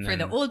coin, And for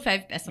the then- old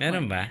 5 peso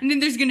Meron coin. ba? And then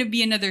there's gonna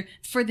be another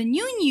for the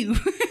new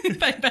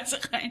 5 peso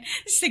coin.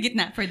 Sa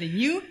gitna, for the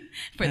new,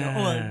 for the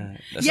old.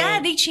 that's Yeah,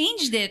 all- they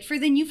changed it for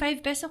the new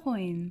 5 peso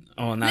coin.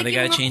 Oh, now Like they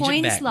yung gotta mga change it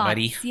coin back, slots.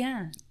 buddy.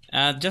 Yeah.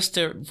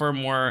 For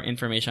more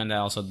information on that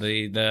also,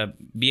 the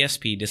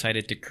BSP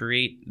decided to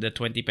create the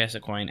 20 peso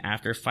coin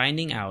after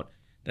finding out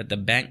that the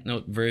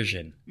banknote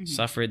version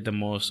suffered the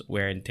most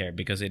wear and tear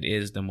because it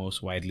is the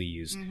most widely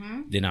used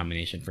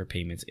denomination for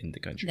payments in the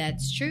country.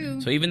 That's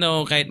true. So even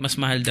though kahit mas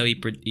mahal daw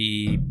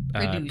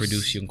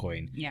produce yung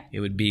coin, Yeah.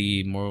 it would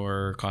be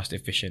more cost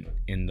efficient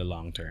in the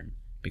long term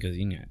because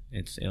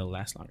it'll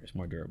last longer, it's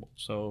more durable.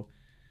 So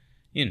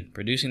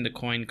producing the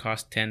coin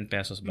costs 10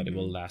 pesos, but it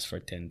will last for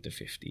 10 to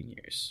 15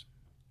 years.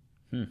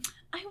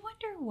 I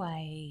wonder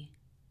why.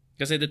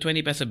 Because the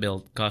 20 peso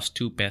bill costs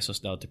 2 pesos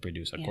daw to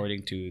produce,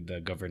 according to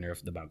the governor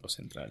of the Bangko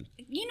Sentral.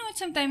 You know what,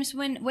 sometimes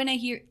when I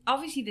hear,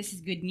 obviously this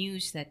is good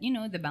news that,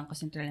 the Bangko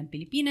Sentral ng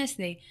Pilipinas,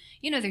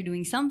 they're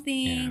doing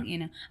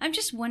something, I'm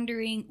just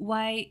wondering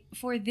why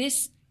for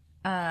this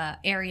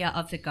area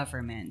of the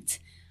government,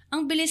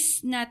 ang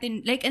bilis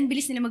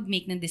nila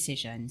mag-make ng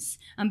decisions.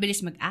 Ang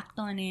bilis mag-act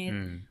on it.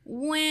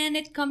 When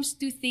it comes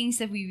to things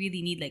that we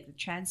really need, like the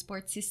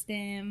transport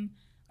system.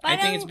 I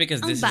think it's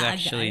because ang this is bagal.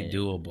 actually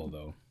doable,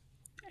 though.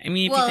 I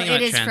mean, if Well, you think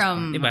about it is transport,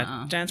 from,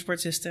 diba? Transport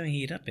system,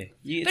 hirap eh.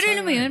 Pero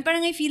alam mo yun,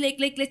 parang I feel like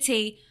let's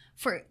say,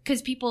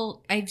 because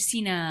I've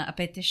seen a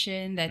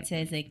petition that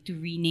says like to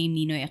rename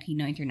Ninoy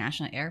Aquino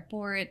International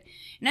Airport,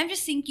 and I'm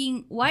just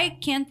thinking, why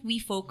can't we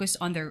focus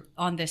on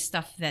the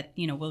stuff that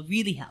will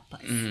really help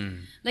us?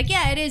 Like,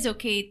 yeah, it is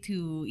okay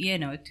to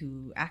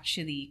to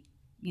actually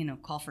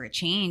call for a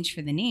change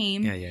for the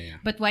name. Yeah.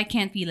 But why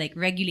can't we like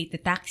regulate the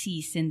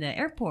taxis in the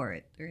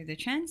airport or the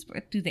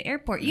transport to the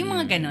airport? Yung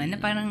mga ganon na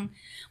parang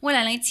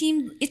wala lang. It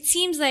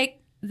seems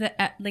like the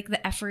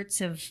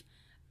efforts of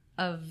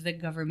the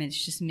government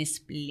is just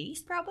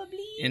misplaced,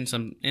 probably. In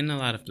a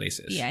lot of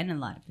places. Yeah, in a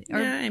lot of places. Or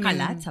Yeah, I mean-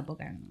 kalat,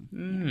 sabog.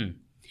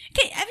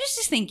 Okay, I was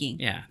just thinking.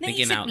 Yeah,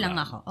 thinking Naisip out lang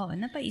loud. ako. Oh,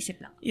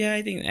 napaisip lang. Yeah, I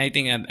think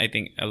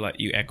a lot.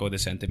 You echo the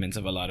sentiments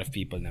of a lot of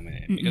people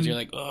naman eh. Because you're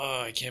like,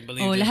 oh, I can't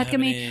believe Oh, this lahat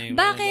happening. kami,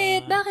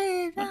 bakit? Blah,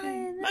 blah,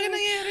 Bakit? blah. Bakit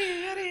nangyari?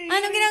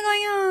 Anong ginagawa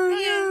niyo?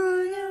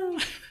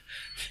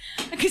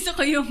 Gusto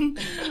ko yung,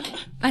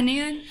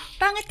 yun?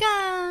 Pangit ka.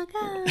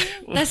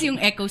 Tapos yung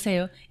echo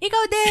sa'yo,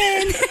 ikaw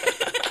din.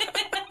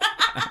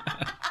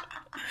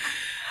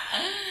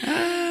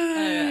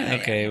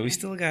 Okay, we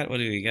still got, what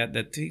do we got?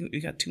 We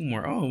got 2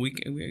 more. Oh, we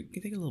can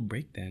take a little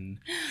break then.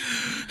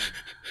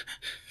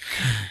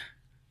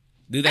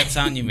 Do that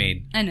sound you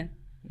made Ano?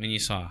 when you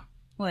saw.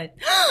 What?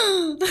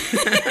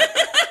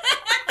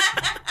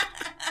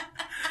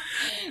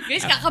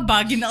 Guys,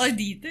 kakabagin ako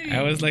dito eh.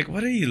 I was like,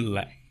 what are you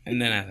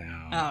and then I thought,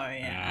 oh, Oh,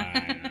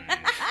 yeah.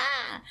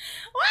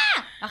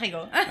 Wah! Okay,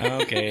 go.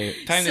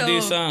 Okay. Time to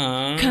do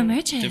some...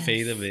 Commercials. To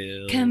pay the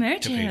bills.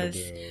 Commercials. To pay the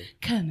bills.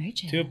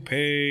 Commercials. To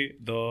pay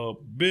the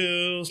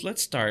bills.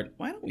 Let's start.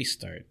 Why don't we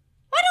start?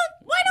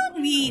 Why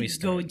don't we we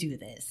start? go do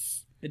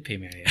this? With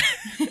Paymaya.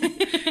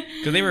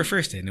 Because they were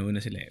first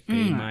Nauna sila.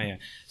 Paymaya.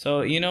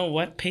 So, you know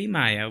what?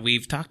 Paymaya,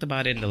 we've talked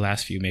about it in the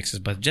last few mixes,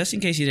 but just in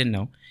case you didn't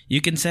know, you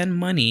can send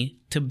money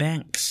to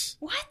banks.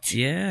 What?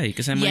 Yeah, you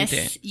can send money to...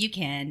 Yes, you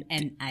can.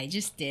 And I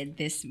just did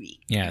this week.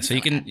 Yeah, so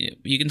you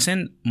can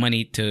send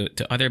money to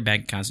other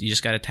bank accounts. You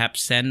just got to tap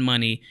send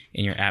money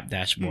in your app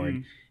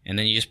dashboard. And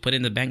then you just put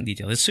in the bank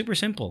detail. It's super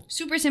simple.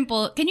 Super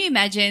simple. Can you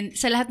imagine,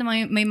 sa lahat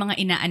ng may mga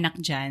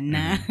inaanak dyan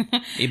na...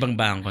 Ibang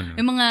bangko, no?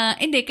 May mga,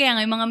 hindi, kaya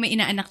nga, may mga may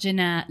inaanak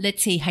dyan na, let's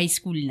say, high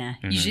school na.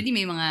 Usually,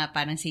 may mga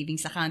parang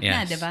savings account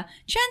na, diba?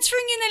 Transfer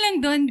nyo na lang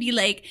doon. Be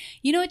like,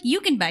 you know what? You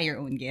can buy your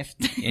own gift.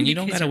 And you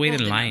don't gotta wait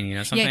in line, you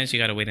know? Sometimes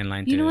you gotta wait in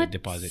line to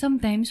deposit.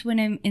 Sometimes when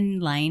I'm in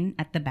line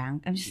at the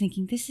bank, I'm just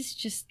thinking, this is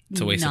just It's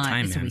a waste of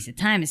time, It's a waste of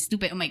time. It's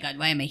stupid. Oh my God,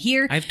 why am I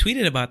here? I've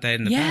tweeted about that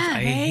in the past. I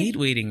right? hate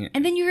waiting.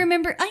 And then you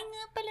remember, ay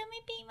nga pala, may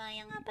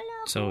Paymaya nga pala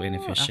ako. So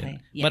inefficient. Okay.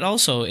 Yeah. But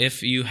also,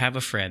 if you have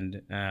a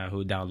friend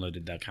who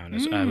downloaded the account,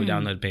 who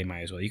downloaded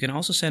Paymaya as well, you can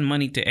also send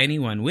money to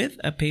anyone with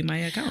a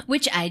Paymaya account.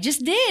 Which I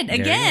just did There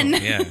again. you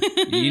go. Yeah,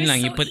 yun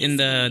lang. So You put in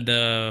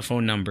the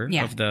phone number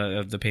Yeah. of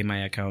the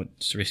Paymaya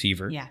account's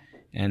receiver. Yeah.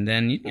 And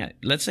then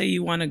let's say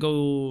you want to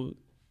go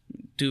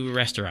to a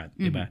restaurant,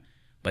 diba?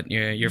 But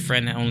your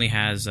friend only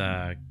has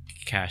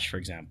cash, for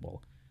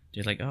example.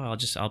 You're like, oh,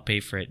 I'll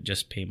pay for it.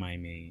 Just pay my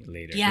me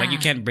later. Yeah. Like you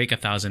can't break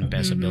 1,000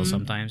 peso bill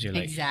sometimes. You're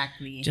like,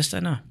 Exactly. just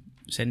send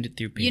it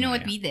through Paymaya. You know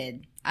what we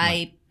did?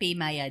 I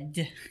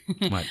Paymayad.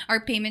 What? Our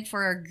payment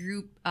for our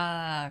group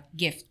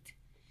gift.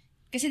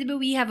 Kasi diba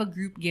we have a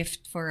group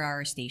gift for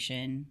our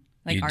station.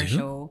 Like You our do?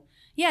 show.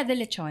 Yeah, the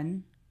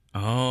lechon.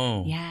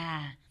 Oh.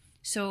 Yeah.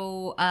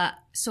 So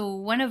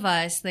one of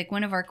us, like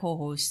one of our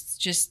co-hosts,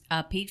 just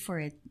paid for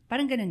it.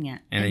 Parang ganun nga.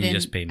 And then you then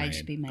just pay I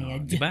just pay my Oh,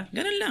 diba?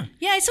 Ganun lang.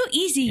 Yeah, it's so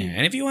easy. Yeah.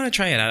 And if you want to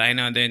try it out, I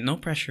know there's no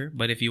pressure,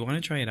 but if you want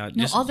to try it out,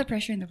 No, just all the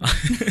pressure in the world.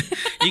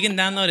 you can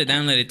download it.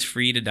 It's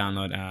free to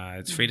download.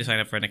 It's free to sign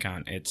up for an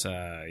account. It's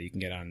you can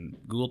get on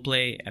Google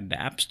Play and the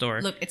App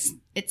Store. Look,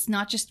 it's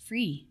not just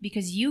free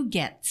because you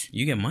get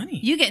money.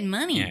 You get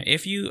money. Yeah,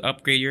 if you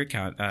upgrade your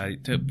account,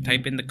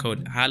 type in the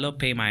code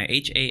HaloPaymaya,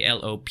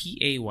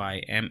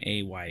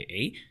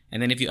 HaloPaymaya,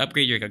 and then if you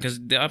upgrade your account, because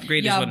the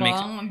upgrade is what makes.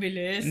 Ang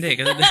bilis.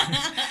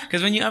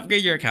 Because when you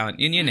upgrade your account,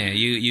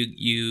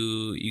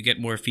 you get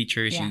more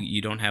features. Yeah.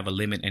 You don't have a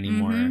limit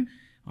anymore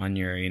on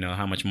your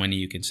how much money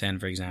you can send,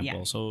 for example.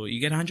 Yeah. So you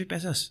get 100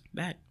 pesos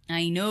back.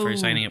 I know. For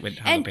signing up with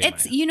And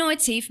HaloPaymaya.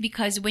 it's safe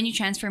because when you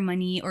transfer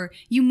money or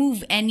you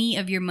move any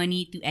of your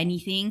money to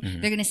anything,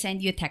 they're gonna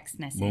send you a text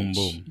message. Boom,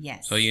 boom.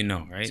 Yes. So you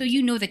know, right? So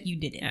you know that you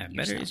did it. yeah,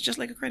 better. yourself. It's just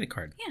like a credit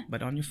card. Yeah.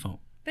 But on your phone.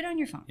 But on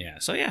your phone. Yeah.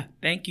 So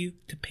thank you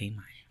to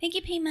Paymaya. Thank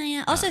you,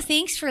 Paymaya. Also,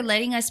 thanks for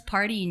letting us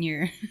party in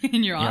your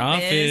Your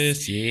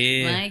office,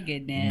 yeah. My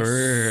goodness.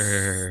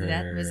 Brr.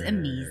 That was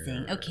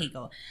amazing. Okay,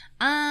 go.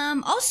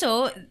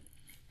 Also,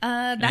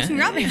 Baskin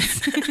Robbins.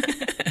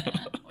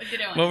 What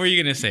did I want? What were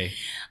you gonna say?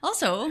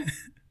 Also,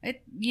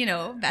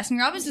 Baskin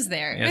Robbins was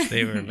there. Yes,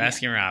 they were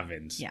Baskin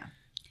Robbins. Yeah.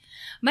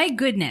 My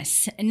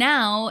goodness.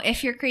 Now,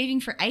 if you're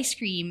craving for ice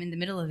cream in the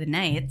middle of the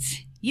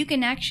night, you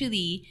can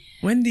actually...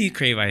 When do you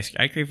crave ice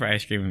cream? I crave for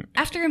ice cream.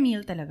 After a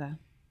meal talaga.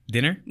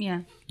 Dinner?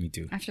 Yeah. Me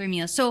too. After a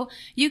meal. So,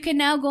 you can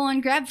now go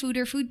on GrabFood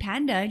or Food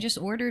Panda and just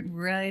order it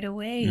right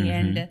away.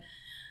 And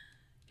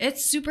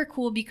it's super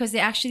cool because they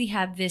actually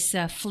have this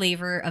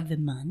flavor of the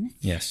month.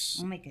 Yes.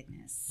 Oh my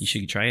goodness. You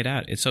should try it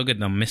out. It's so good.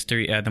 The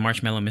mystery, the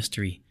marshmallow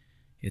mystery.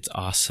 It's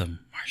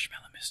awesome.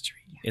 Marshmallow mystery.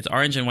 Yeah. It's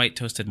orange and white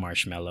toasted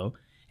marshmallow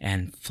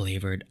and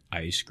flavored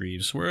ice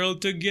cream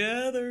swirled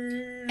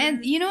together.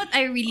 And you know what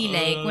I really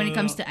like when it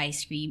comes to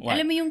ice cream? What?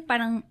 Alam mo yung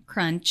parang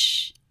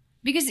crunch?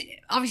 Because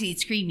obviously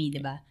it's creamy,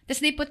 diba? Tapos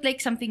they put like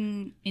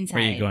something inside.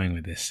 Where are you going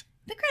with this?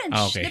 The crunch,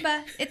 Oh, okay.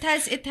 diba?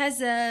 It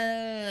has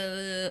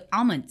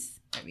almonds.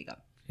 There we go.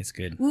 It's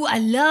good. Ooh, I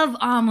love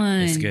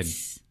almonds. It's good.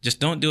 Just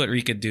don't do what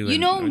Rika do. You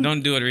know-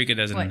 don't do what Rika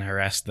does and What?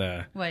 harass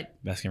the What?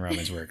 Baskin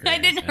Robbins worker. I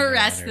didn't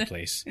harass her them.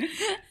 place.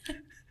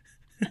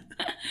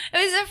 It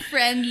was a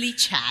friendly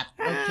chat,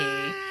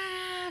 okay?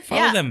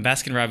 Follow Yeah. them,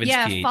 Baskin Robbins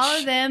Yeah, PH.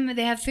 follow them.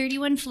 They have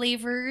 31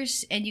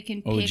 flavors, and you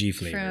can pick OG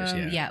flavors,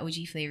 from yeah.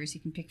 OG flavors.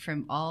 You can pick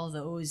from all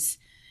those,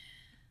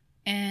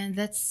 and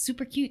that's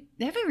super cute.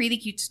 They have a really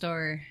cute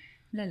store.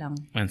 Wala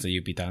lang. When's the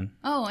UP town?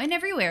 Oh, and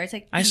everywhere it's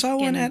like I saw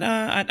pink one and-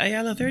 at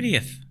Ayala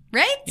 30th.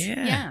 right.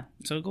 Yeah.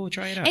 So go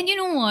try it out. And you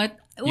know what?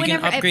 you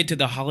can upgrade to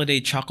the holiday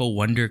Choco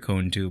Wonder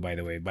Cone too, by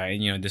the way, by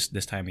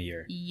this time of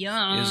year.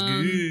 Yum. It's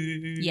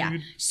good. Yeah.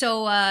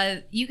 So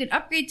you can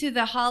upgrade to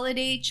the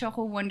Holiday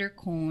Choco Wonder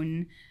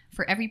Cone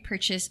for every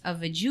purchase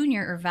of a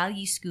junior or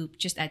value scoop.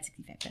 Just add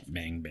 65 pesos.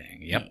 Bang bang.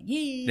 Yep.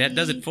 Yay. That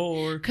does it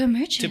for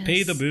Commercials. To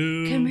pay the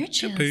bill.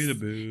 Commercials. To pay the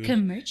bill.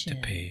 Commercials.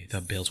 To pay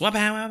the bills.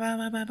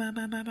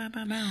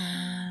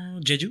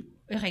 Jeju?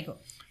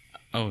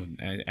 Oh,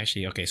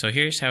 actually, okay. So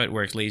here's how it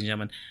works, ladies and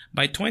gentlemen.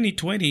 By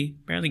 2020,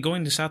 apparently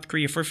going to South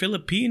Korea for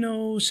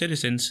Filipino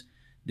citizens,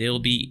 they'll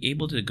be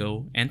able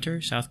to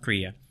enter South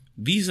Korea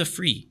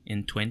visa-free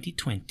in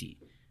 2020,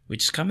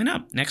 which is coming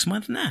up next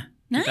month na,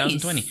 Nice.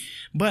 2020.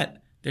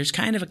 But there's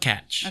kind of a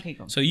catch. Okay,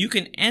 go. So you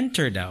can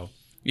enter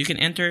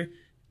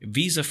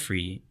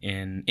visa-free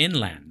in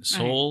inland,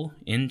 Seoul,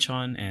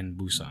 Incheon, and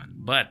Busan.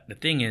 But the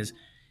thing is,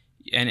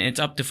 and it's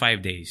up to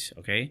 5 days,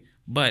 okay?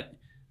 But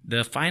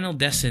the final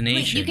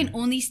destination... Wait, you can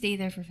only stay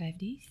there for 5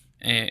 days?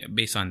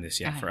 Based on this,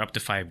 Okay. for up to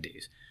 5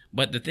 days.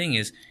 But the thing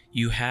is,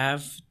 you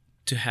have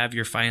to have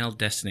your final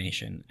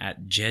destination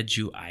at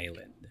Jeju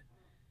Island.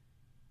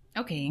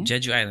 Okay.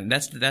 Jeju Island.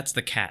 That's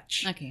the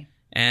catch. Okay.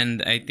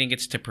 And I think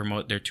it's to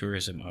promote their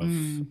tourism of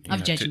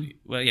Jeju.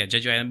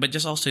 Jeju Island, but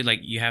just also like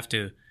you have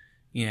to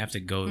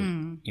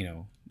go,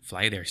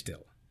 fly there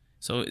still.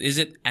 So is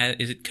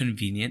it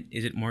convenient?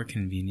 Is it more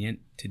convenient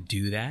to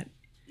do that?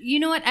 You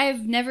know what?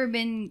 I've never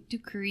been to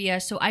Korea,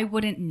 so I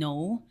wouldn't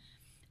know.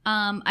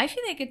 I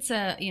feel like it's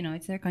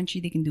it's their country.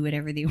 They can do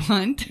whatever they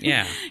want.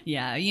 Yeah.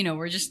 Yeah.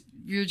 We're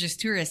just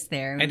tourists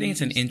there. I think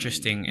it's an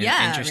interesting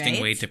right?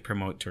 way to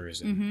promote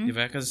tourism.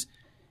 Because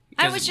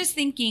I was just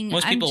thinking.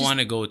 most people want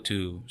to go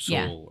to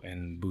Seoul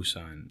and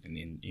Busan,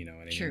 and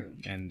what I mean. True.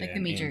 And Like the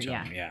major,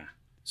 Incheon. yeah.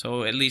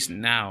 So at least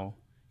now,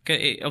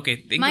 okay.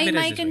 Think My of it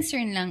as this way.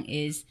 concern lang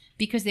is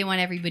because they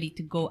want everybody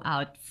to go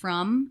out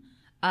from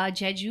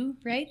Jeju,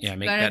 right? Yeah,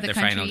 make Go out that of the their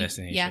country. final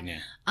destination. Yeah.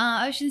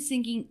 I was just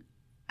thinking,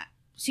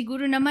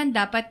 siguro naman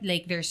dapat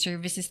like their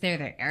services there,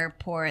 their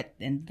airport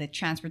and the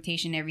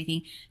transportation,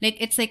 everything. Like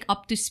it's like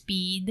up to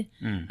speed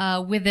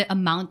with the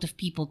amount of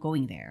people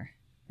going there,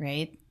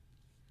 right?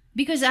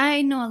 Because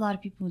I know a lot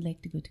of people who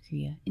like to go to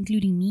Korea,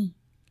 including me.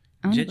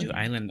 Jeju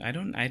Island. I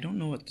don't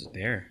know what's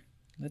there.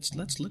 Let's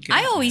look at it.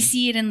 I always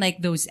see it in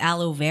like those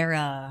aloe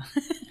vera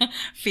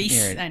face.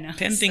 Here, I know.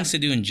 10 things to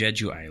do in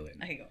Jeju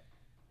Island. Okay, go.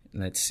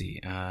 Let's see.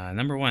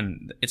 Number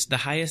 1, it's the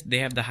highest. They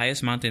have the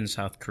highest mountain in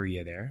South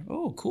Korea there.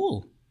 Oh,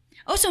 cool.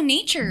 Oh, so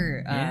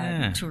nature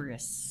Yeah.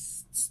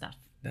 tourist stuff.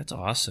 That's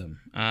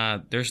awesome.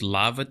 There's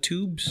lava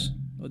tubes.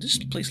 Oh, this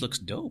place looks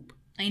dope.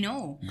 I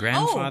know.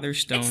 Grandfather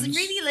stones. It's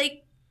really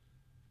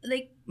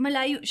like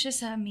malayo siya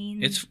sa amin.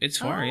 It's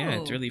far,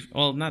 yeah. It's really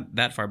not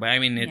that far, but I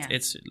mean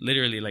it's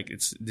literally like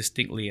it's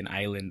distinctly an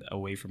island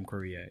away from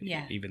Korea.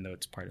 Yeah. Even though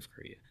it's part of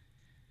Korea.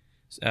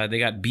 They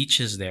got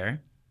beaches there.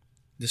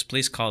 This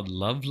place called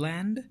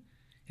Loveland.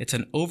 It's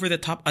an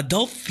over-the-top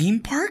adult theme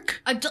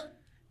park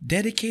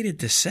dedicated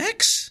to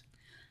sex.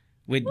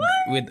 With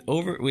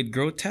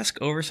grotesque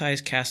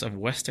oversized cast of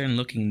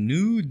Western-looking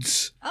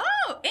nudes.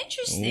 Oh,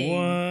 interesting.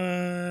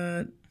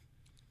 What?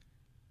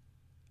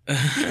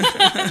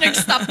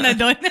 Nag-stop na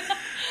doon.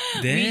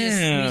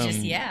 Damn. We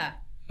just, yeah.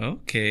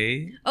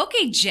 Okay.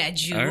 Okay,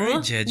 Jeju. All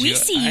right, Jeju. We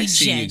see you, I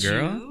see Jeju. you,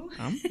 girl.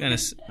 I'm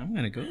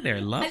gonna go there.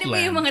 Alam mo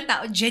yung Loveland. mga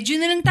tao, Jeju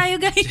na lang tayo,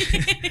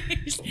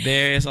 guys.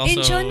 There's also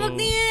Incheon, wag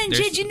na yan.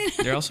 Jeju na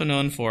lang. they're also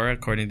known for,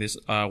 according to this,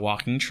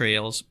 walking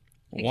trails,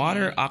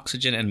 water,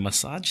 oxygen, and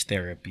massage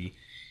therapy,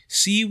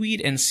 seaweed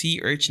and sea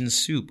urchin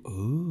soup.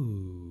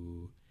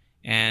 Ooh,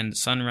 and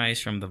sunrise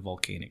from the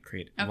volcanic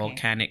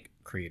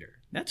crater.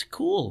 That's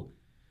cool.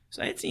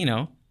 So it's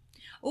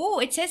Oh,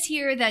 it says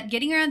here that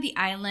getting around the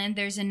island,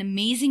 there's an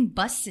amazing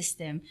bus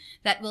system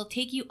that will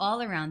take you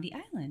all around the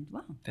island.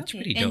 Wow. That's okay.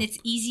 pretty dope. And it's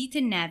easy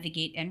to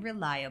navigate and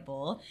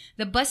reliable.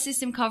 The bus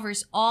system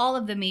covers all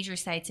of the major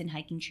sites and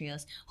hiking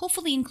trails,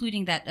 hopefully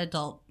including that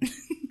adult theme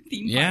park.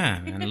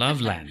 Yeah, and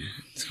Loveland.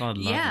 It's called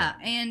Loveland. Yeah,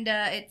 and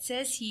it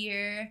says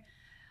here,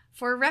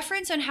 for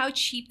reference on how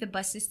cheap the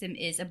bus system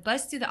is, a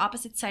bus to the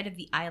opposite side of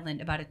the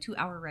island, about a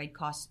 2-hour ride,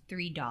 costs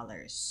 $3.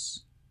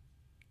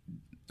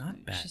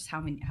 Not bad. It's just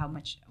how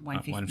much?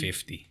 $150.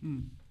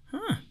 $150.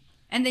 Huh.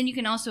 And then you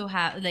can also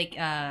have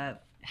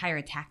hire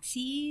a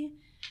taxi.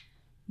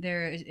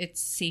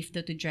 It's safe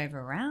though to drive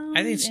around.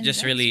 I think it's and just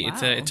that's- really wow.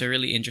 it's a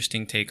really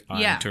interesting take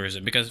on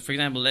tourism, because for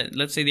example,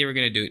 let's say they were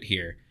going to do it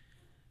here.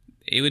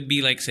 It would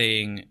be like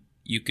saying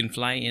you can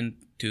fly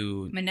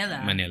into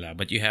Manila,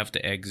 but you have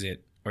to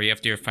exit, or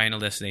your final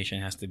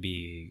destination has to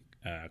be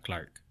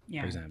Clark,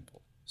 for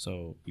example.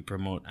 So you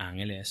promote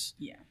Angeles.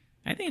 Yeah.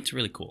 I think it's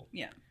really cool.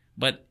 Yeah.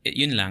 But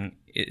yun lang,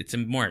 it's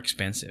more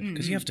expensive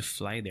because you have to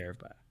fly there.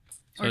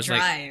 So or it's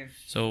drive.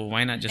 So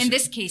why not just... In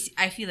this case,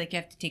 I feel like you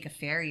have to take a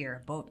ferry or a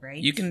boat, right?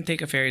 You can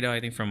take a ferry though,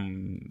 I think,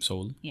 from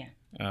Seoul. Yeah.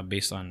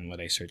 Based on what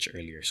I searched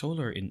earlier.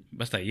 Seoul or in...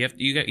 Basta, you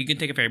can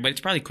take a ferry, but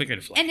it's probably quicker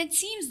to fly. And it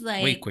seems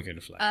like... Way quicker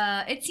to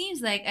fly. It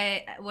seems like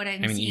what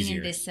I'm seeing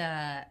easier.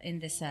 in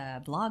this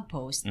blog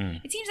post,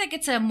 it seems like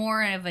it's a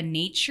more of a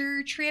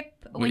nature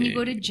trip when you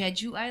go to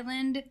Jeju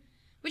Island,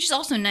 which is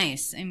also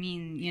nice. I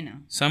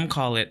mean, Some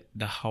call it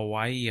the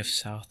Hawaii of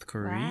South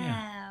Korea.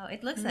 Wow,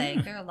 it looks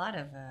like there are a lot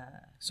of.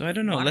 So I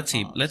don't know.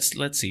 waterfalls.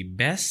 Let's see.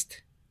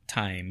 Best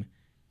time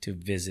to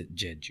visit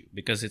Jeju,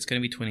 because it's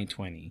going to be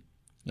 2020.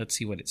 Let's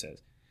see what it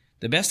says.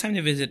 The best time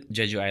to visit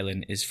Jeju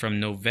Island is from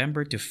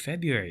November to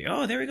February.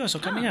 Oh, there we go. So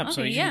coming up.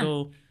 So you can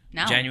go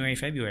Now. January,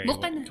 February,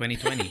 Book pa na.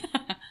 2020.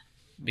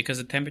 Because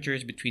the temperature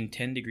is between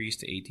 10 degrees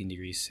to 18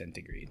 degrees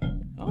centigrade.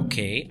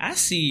 Okay, I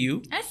see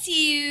you. I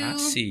see you. I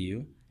see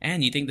you.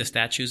 And you think the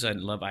statues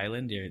on Love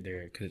Island, they're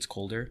because it's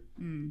colder?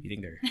 You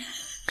think they're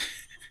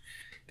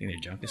think their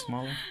junk is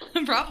smaller?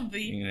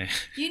 Probably.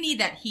 You need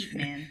that heat,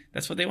 man.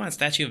 That's what they want,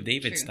 Statue of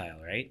David True. style,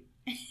 right?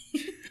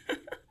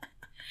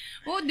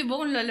 Oh, di ba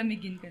kung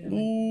lalamigin ka naman?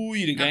 Ooh,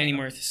 you got any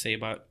more to say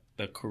about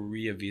the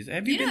Korea visa?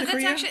 Have you been to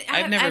Korea? Actually,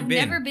 I've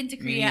never been to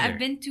Korea. I've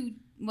been to,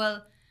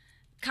 well,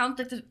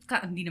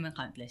 hindi naman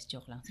countless.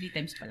 Joke lang. 3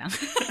 times pa lang.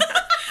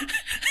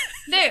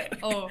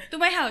 To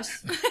my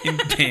house.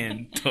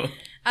 Invento.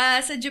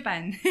 Sa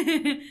Japan.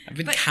 I've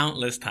been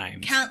countless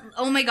times.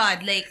 Oh my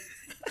God, like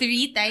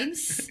 3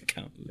 times?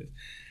 Countless.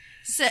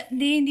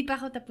 Hindi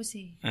pa ako tapos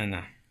eh.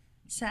 Ano?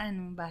 Sa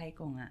bahay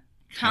ko nga.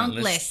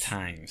 Countless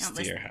times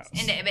to your house.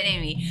 But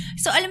anyway,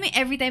 so alam mo,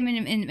 every time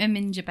I'm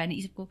in Japan,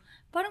 naisip ko,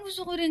 parang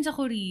gusto ko rin sa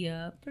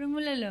Korea. Parang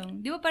wala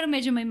lang. Di ba parang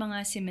medyo may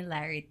mga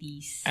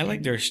similarities? I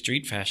like their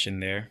street fashion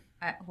there.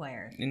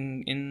 Where?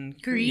 In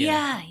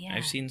Korea, yeah.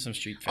 I've seen some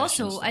street fashion.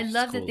 Also, I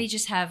love that they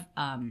just have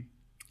and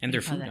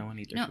their food. I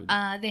want to eat their food.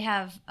 They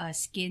have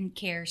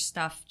skincare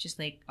stuff just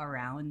like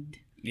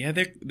around. Yeah,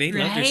 they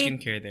love their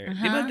skincare there.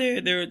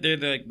 They're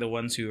like the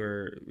ones who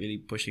are really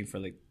pushing for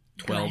like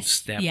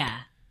 12-step.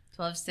 Yeah.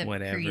 12-step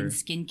Korean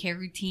skincare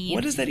routine.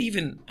 What is that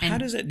even? How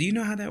does that? Do you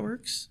know how that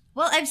works?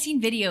 Well, I've seen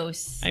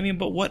videos. I mean,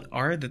 but what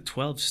are the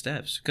 12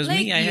 steps? Because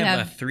like I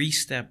have a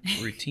 3-step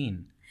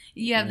routine.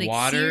 You have like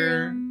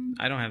water. Serum.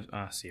 I don't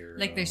have serum.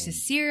 Like there's a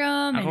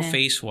serum. I have a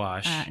face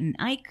wash. An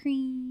eye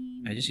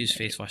cream. I just use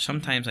face wash.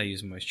 Sometimes I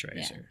use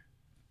moisturizer.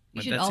 Yeah.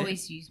 You should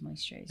always use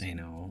moisturizer. I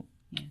know.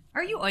 Yeah.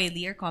 Are you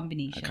oily or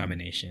combination? A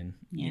combination.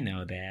 Yeah. You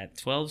know that.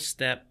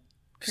 12-step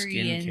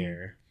Korean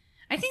skincare.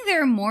 I think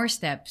there are more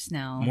steps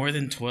now. More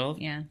than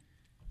 12? Yeah.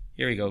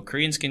 Here we go.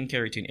 Korean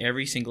skincare routine.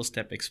 Every single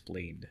step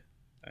explained.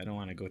 I don't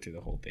want to go through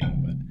the whole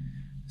thing, but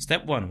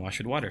step 1, wash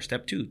with water.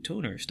 Step 2,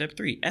 toner. Step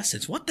 3,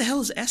 essence. What the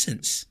hell is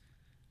essence?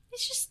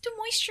 It's just to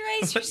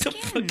moisturize your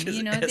skin. Fuck is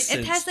essence?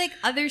 It has like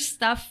other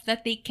stuff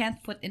that they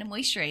can't put in a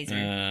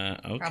moisturizer.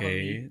 Okay.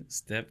 Probably.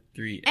 Step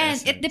 3, and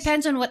essence. it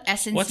depends on what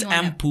essence What's you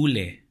want.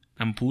 ampoule?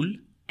 Ampoule?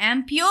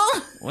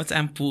 Ampule? What's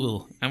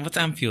ampoule? And what's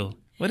ampule?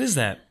 What is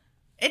that?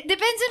 It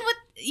depends on what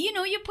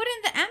you put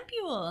in the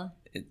ampule.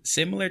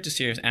 Similar to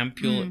serums,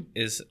 ampule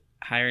is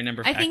higher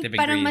number of I active think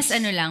parang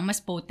ingredients. mas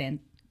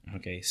potent.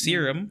 Okay.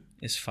 Serum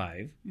is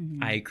 5.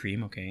 Eye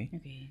cream, okay.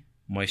 Okay.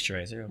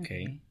 Moisturizer,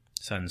 okay.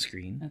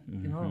 Sunscreen.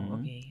 Oh,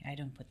 okay. I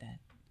don't put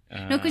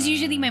that. No, because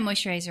usually my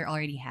moisturizer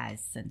already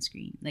has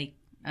sunscreen. Like,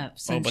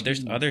 sunscreen. Oh, but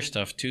there's other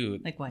stuff too.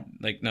 Like what?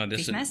 Like, no,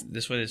 this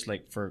Face one is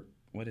like for,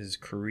 what is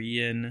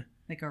Korean?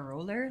 Like a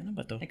roller? Ano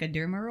ba to? Like a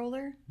derma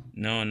roller?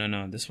 No.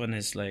 This one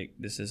is like,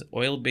 this is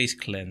oil-based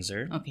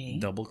cleanser. Okay.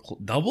 Double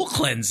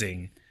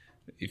cleansing.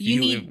 If you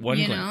need,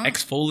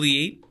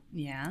 exfoliate.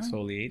 Yeah.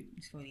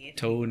 Exfoliate.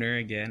 Toner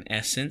again.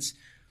 Essence.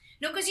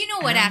 No, because you know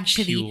what,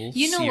 actually?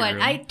 You know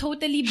what? I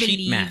totally believe...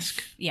 Sheet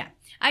mask. Yeah.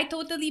 I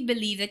totally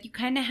believe that you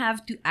kind of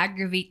have to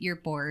aggravate your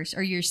pores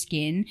or your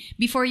skin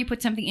before you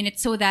put something in it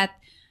so that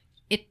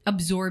it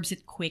absorbs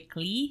it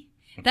quickly.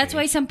 Okay. That's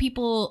why some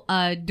people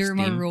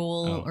derma steam?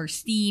 Roll or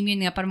steam, yun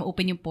nga, para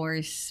ma-open yung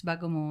pores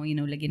bago mo,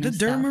 lagyan ng The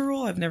stuff. derma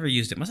roll, I've never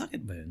used it.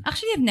 Masakit ba yun?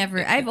 Actually,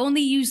 I've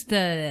only used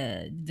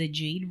the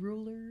jade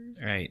roller.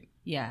 Right.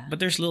 Yeah. But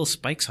there's little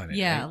spikes on it,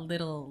 yeah, right? a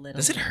little.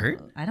 Does it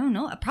hurt? I don't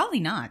know. Probably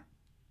not.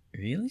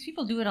 Really?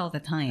 People do it all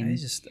the time.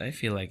 I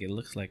feel like it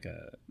looks like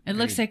a... It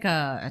looks like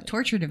a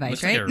torture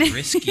device, right? Like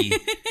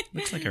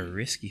looks like a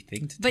risky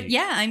thing to take. But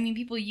yeah, I mean,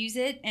 people use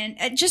it and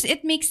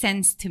it makes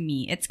sense to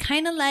me. It's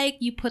kind of like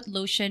you put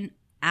lotion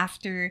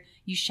after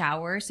you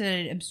shower so that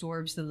it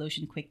absorbs the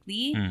lotion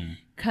quickly.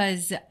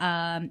 Because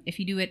if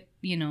you do it,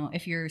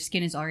 if your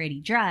skin is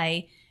already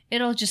dry,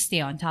 it'll just stay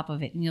on top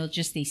of it and you'll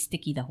just stay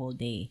sticky the whole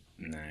day.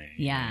 Nice.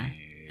 Yeah.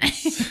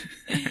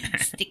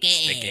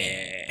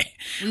 Sticky.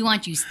 We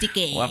want you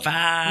sticky. Wapow.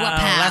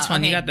 Last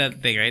one, you got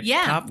that thing, right?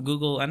 Yeah. Top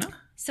Google, ano?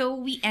 So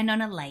we end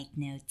on a light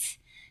note.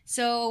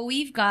 So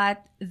we've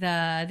got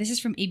this is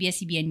from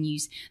ABS-CBN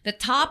News, the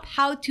top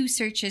how-to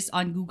searches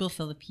on Google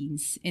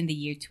Philippines in the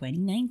year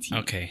 2019.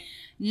 Okay.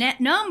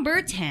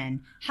 Number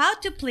 10, how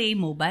to play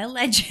Mobile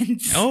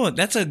Legends. Oh,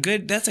 that's a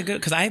good,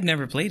 because I've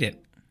never played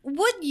it.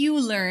 Would you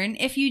learn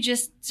if you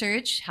just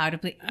search how to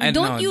play?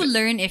 Don't you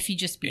learn if you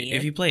just play it?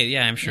 If you play it,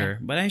 yeah, I'm sure. Yeah.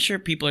 But I'm sure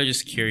people are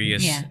just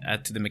curious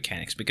to the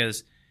mechanics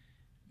because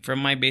from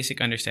my basic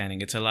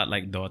understanding, it's a lot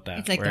like Dota.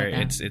 It's like where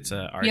Dota. It's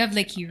a you have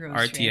like heroes,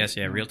 RTS,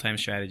 right? real-time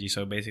strategy.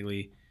 So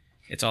basically,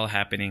 it's all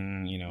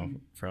happening,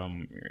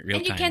 from real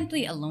time. And you can't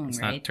play alone, it's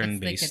right? Not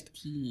turn-based. It's like a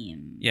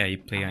team. Yeah, you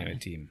play on a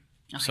team.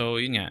 Okay. So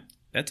yun nga.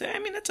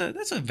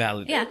 That's a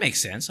valid. Yeah. That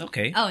makes sense.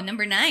 Okay. Oh,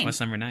 number 9. What's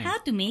number 9? How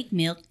to make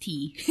milk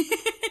tea.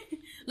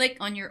 Like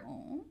on your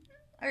own?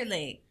 Or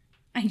like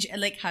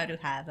how to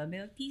have a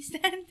milk tea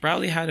stand?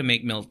 Probably how to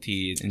make milk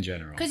tea in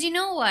general. Because you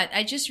know what?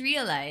 I just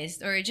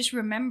realized or I just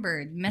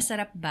remembered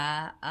Masarap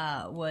Ba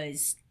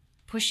was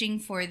pushing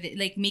for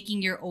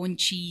making your own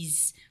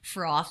cheese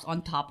froth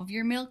on top of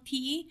your milk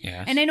tea.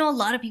 Yes. And I know a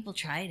lot of people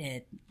tried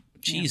it.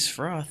 Cheese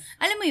froth.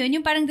 Alam mo yun,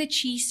 yung parang the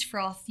cheese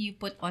froth you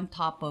put on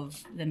top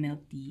of the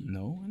milk tea.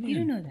 No, ano You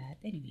yun? don't know that.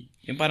 Anyway.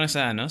 Yung parang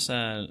sa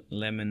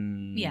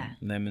lemon. Yeah.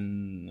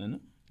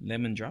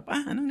 Lemon drop.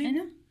 Anong name?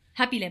 Ano?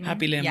 Happy lemon.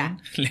 Happy lemon. Yeah.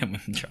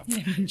 Lemon drop.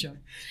 Lemon drop.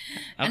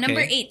 Okay.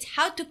 Number 8,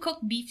 how to cook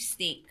beef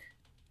steak.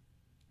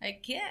 I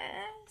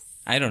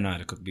guess. I don't know how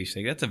to cook beef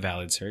steak. That's a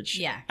valid search.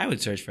 Yeah. I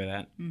would search for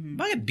that.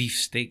 Bakit beef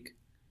steak?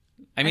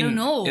 I don't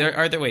know.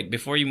 Are there, wait,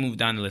 before you move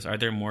down the list, are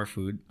there more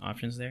food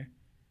options there?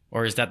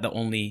 Or is that the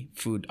only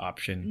food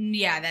option?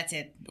 Yeah, that's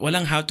it.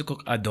 Walang how to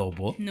cook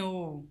adobo?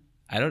 No.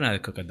 I don't know how to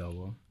cook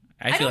adobo.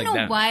 I feel don't know like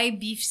that. why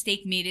beef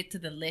steak made it to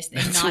the list and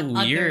That's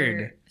not weird.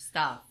 other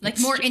stuff. Like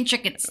That's more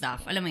intricate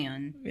stuff. Alam mo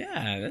yun?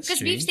 Yeah, that's Because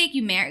true. beef steak,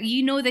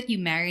 you know that you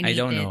marinate I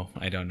don't it. know.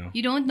 I don't know.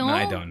 You don't know? No,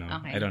 I don't know.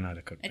 Okay. I don't know how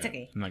to cook It's that.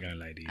 okay. I'm not going to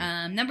lie to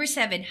you. Number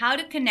 7, how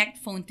to connect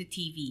phone to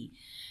TV.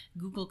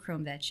 Google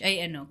Chrome that shit.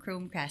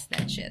 Chromecast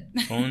that shit.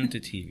 Phone to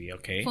TV,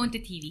 okay. Phone to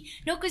TV.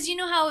 No, because you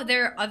know how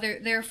there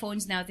are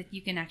phones now that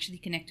you can actually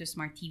connect to a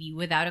smart TV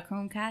without a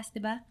Chromecast,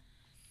 diba?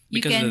 You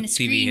Because can the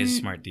TV has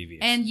smart TVs.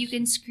 And you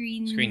can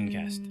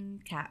screencast.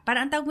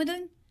 Parang ang tawag mo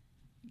dun?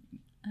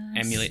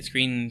 Emulate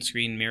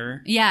screen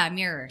mirror. Yeah,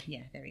 mirror.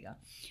 Yeah, there we go.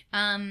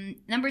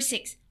 Number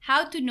 6,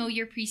 how to know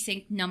your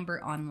precinct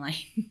number online.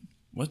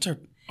 What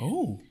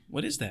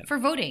is that? For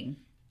voting.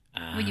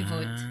 When you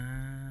vote.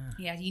 Ah.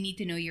 Yeah, you need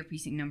to know your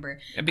precinct number.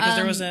 Because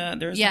there was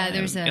an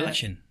a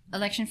election.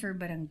 Election for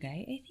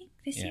barangay, I think,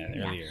 this year.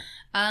 Earlier.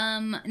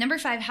 Number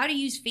 5, how to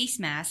use face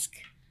mask,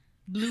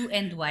 blue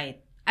and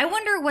white. I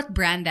wonder what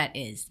brand that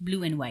is,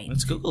 blue and white.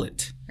 Let's Google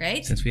it.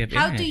 Right? Since we have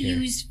how internet to here.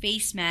 use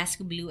face mask,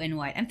 blue and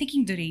white. I'm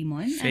thinking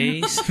Doraemon.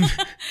 Face.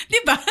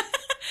 Diba?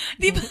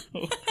 Diba?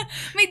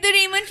 May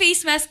Doraemon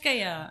face mask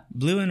kaya.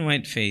 Blue and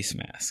white face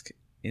mask.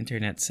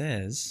 Internet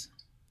says.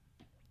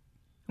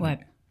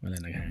 What? Wala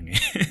naghangin.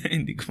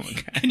 Hindi ko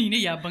magkano. Kanina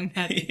yabang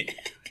natin.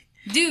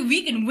 Dude,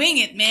 we can wing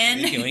it,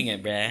 man. We can wing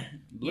it, bruh.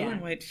 Blue Yeah.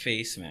 and white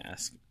face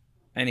mask.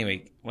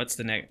 Anyway, what's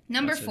the next?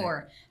 Number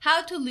 4,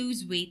 how to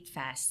lose weight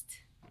fast.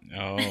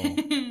 Oh.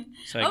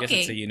 So I guess Okay.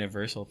 it's a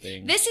universal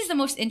thing. This is the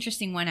most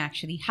interesting one,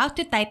 actually. How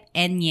to type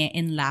Enye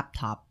in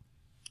laptop.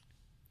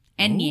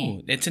 Enye.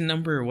 Ooh, it's a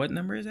number. What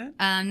number is that?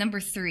 Number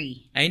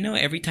 3. I know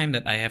every time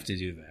that I have to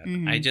do that,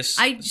 I just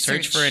I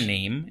search for a search.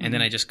 name and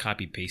then I just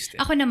copy paste it.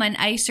 Ako naman,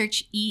 I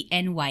search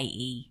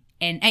E-N-Y-A.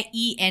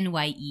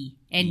 E-N-Y-E.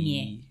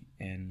 Enye.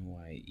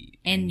 N-Y-E.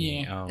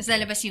 Enye. Oh, Tapos okay.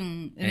 lalabas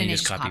yung, And then you I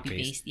just just copy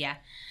copy-paste. Yeah.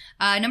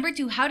 Number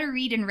 2, how to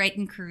read and write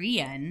in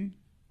Korean.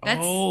 The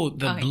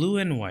okay. blue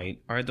and white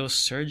are those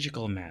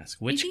surgical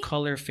masks. Which Maybe?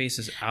 color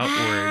faces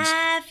outwards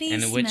face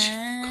and which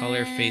mask.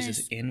 color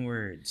faces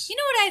inwards? You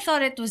know what? I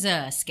thought it was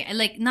a scam.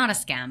 Like, not a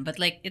scam, but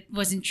like, it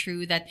wasn't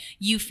true that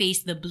you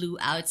face the blue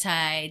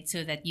outside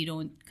so that you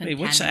don't Wait, contaminate.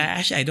 which side?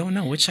 Actually, I don't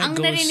know. Which side Ang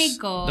goes? narinig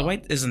ko- The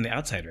white is on the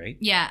outside, right?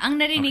 Yeah, ang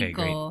narinig Okay,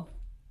 ko,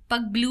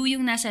 pag blue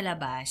yung nasa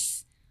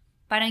labas,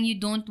 parang you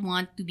don't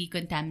want to be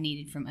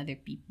contaminated from other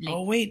people. Like,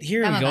 Oh, wait.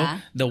 Here we Tama go.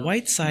 ba? The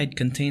white side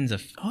contains a...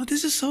 Oh,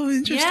 this is so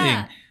interesting.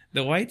 Yeah.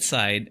 The white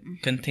side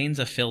contains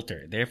a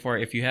filter. Therefore,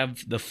 if you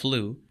have the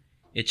flu,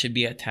 it should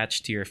be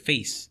attached to your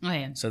face oh,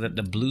 yeah. so that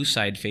the blue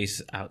side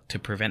faces out to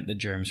prevent the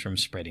germs from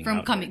spreading From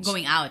outwards.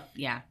 going out,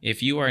 yeah.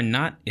 If you are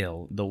not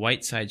ill, the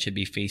white side should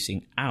be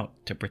facing out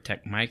to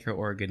protect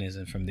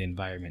microorganisms from the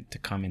environment to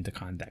come into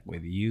contact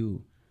with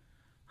you.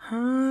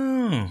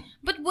 Huh.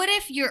 But what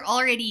if you're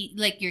already,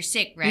 like, you're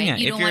sick, right? Yeah,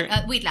 you if don't you're-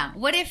 want, wait lang.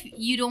 What if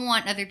you don't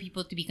want other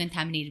people to be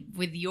contaminated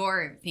with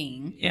your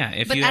thing? Yeah,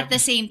 if But you at have... the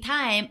same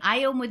time,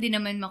 ayaw mo din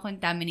naman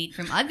makontaminate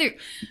from other,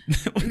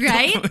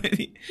 right?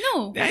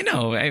 No. I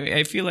know.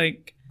 I feel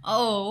like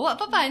Oh,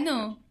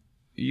 paano?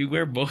 you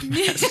wear both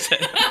masks.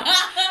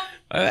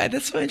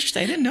 That's so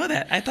interesting. I didn't know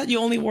that. I thought you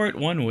only wore it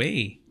one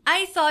way.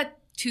 I thought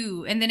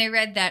too, and then I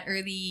read that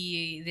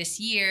early this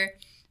year,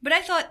 but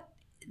I thought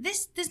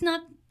this does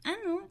not, I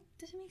don't know,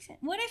 doesn't make sense.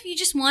 What if you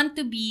just want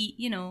to be,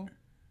 you don't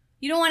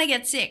want to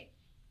get sick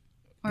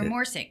or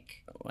more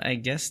sick? I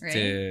guess Right?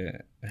 to...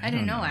 I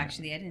didn't know,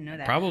 actually. I didn't know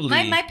that. Probably-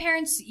 My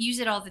parents use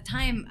it all the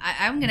time.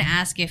 I'm going to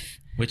ask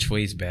Which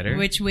way's better?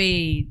 which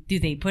way do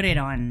they put it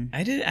on?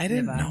 I didn't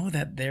Diba? know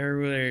that there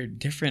were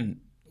different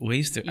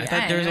ways to... I Yeah,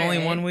 thought there was only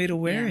right. one way to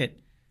wear Yeah. it.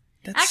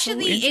 That's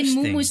Actually, so in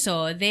interesting.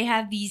 Mumuso, they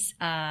have these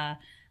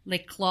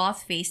like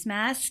cloth face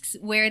masks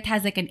where it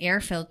has like an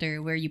air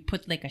filter where you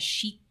put like a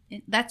sheet.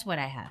 That's what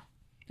I have.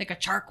 Like a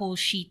charcoal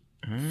sheet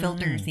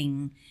filter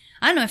thing.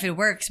 I don't know if it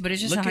works, but it's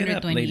just Look it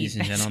up, 120 ladies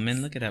and pesos.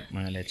 gentlemen. Look it up,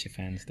 mga Leche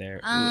fans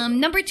there.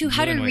 Number 2,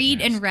 how Blue to and white read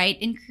mask. and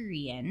write in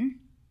Korean.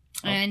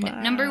 And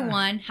Opa. number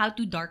 1, how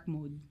to dark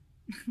mode.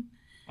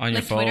 On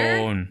your like Twitter?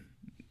 phone.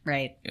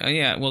 Right.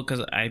 Yeah, well,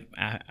 because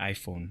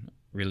iPhone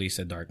released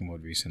a dark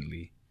mode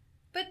recently.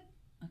 But,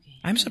 okay.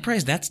 I'm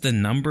surprised that's the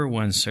number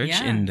one search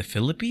Yeah. in the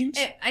Philippines.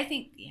 I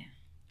think, yeah.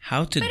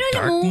 How to Pero alam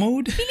dark mo,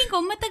 mode? feeling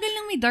ko, matagal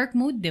lang may dark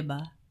mode,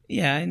 diba?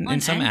 Yeah, in On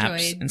some apps.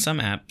 Android. In some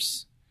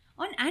apps.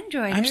 On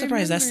Android. I'm I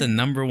surprised that's the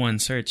remember. number one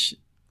search.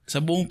 Sa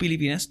buong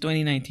Pilipinas,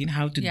 2019,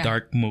 how to Yeah.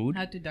 dark mode.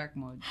 How to dark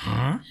mode.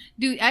 Huh?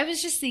 Dude, I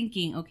was just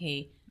thinking,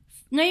 okay,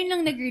 ngayon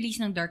lang nag-release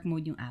ng dark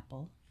mode yung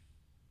Apple.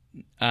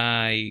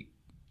 I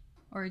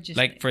Or just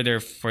like for their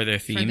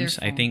themes.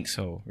 I phone. think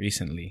so.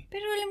 Recently,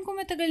 Pero alam ko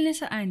matagal na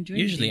sa Android.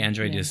 usually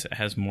Android Yeah.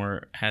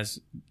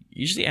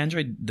 usually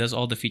Android does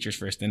all the features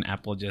first, then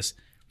Apple just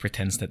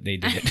pretends that they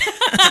did it.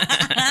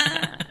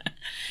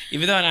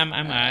 Even though I'm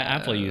an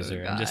Apple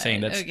user, I'm just saying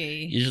that's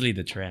usually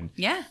the trend.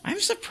 Yeah. I'm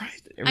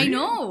surprised. I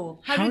know.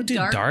 How to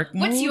dark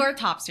mode? What's your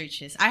top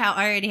searches? I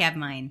already have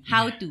mine.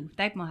 How to.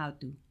 Type mo how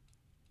to.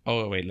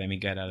 Oh, wait. Let me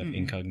get out of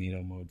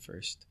incognito mode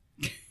first.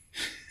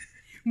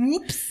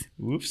 Whoops.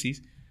 Whoopsies.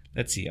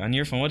 Let's see. On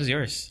your phone, what is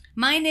yours?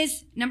 Mine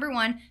is, number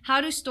 1,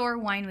 how to store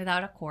wine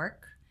without a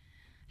cork.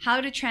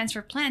 How to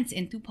transfer plants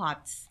into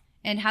pots.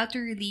 And how to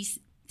release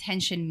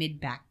tension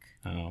mid-back.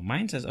 Oh,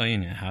 mine says,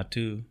 how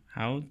to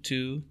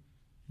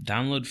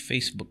download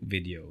Facebook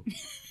video.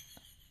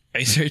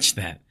 I searched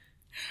that.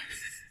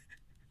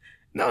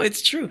 No,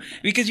 it's true.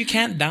 Because you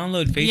can't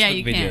download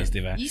Facebook videos,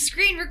 diba? You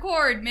screen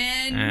record,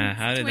 man.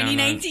 How to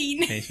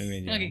 2019. download Facebook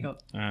video. Okay, go.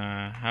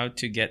 How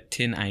to get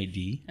TIN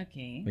ID.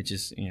 Okay. Which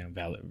is,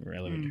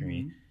 relevant for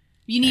me.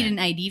 You need an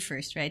ID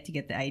first, right? To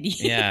get the ID.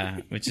 Yeah,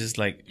 which is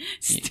like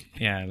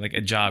like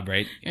a job,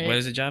 right? What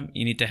is a job?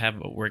 You need to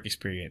have a work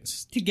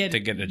experience to get a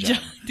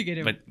job.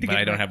 But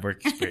I don't have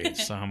work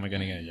experience, so how am I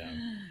gonna get a job?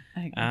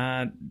 Okay.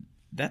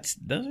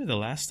 Those are the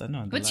last.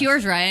 What's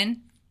yours,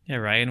 Ryan?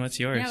 Yeah, Ryan, what's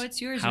yours? Yeah, what's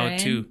yours, How Ryan?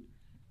 to?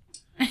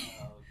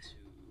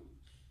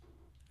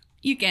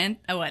 You can't.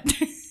 What?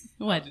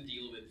 What? How to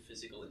deal with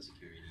physical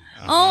insecurity.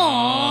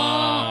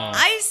 Oh,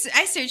 I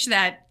searched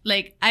that.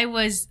 Like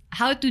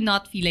how to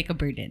not feel like a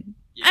burden.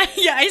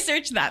 Yeah, I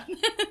searched that.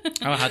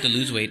 How to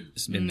lose weight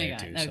has been there God,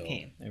 too.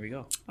 okay. So there we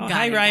go.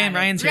 Hi, Ryan.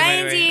 Ryan's here.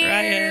 Ryan's by the way.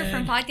 here Ryan.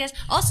 from podcast.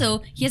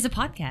 Also, he has a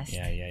podcast.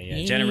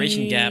 Yeah.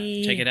 Generation Gap.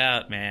 Check it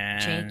out, man.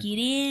 Check it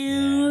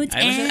out.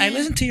 I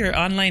listened to your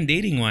online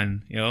dating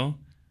one, yo.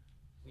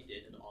 We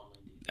did an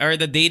online dating. Or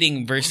the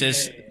dating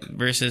versus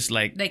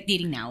like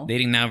dating now.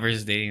 Dating now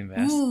versus dating in the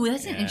past. Ooh,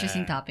 that's an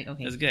interesting topic.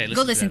 Okay, that's good.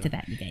 Go listen to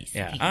that, you guys.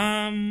 Yeah. Okay.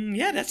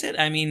 Yeah, that's it.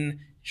 I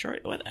mean,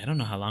 short. What? I don't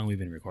know how long we've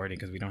been recording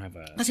because we don't have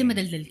a. Kasi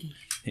madaldal ka.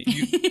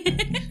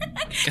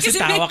 Kasi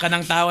tawa ka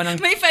ng tawa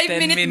ng may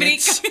 5-minute 10 break.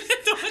 minutes.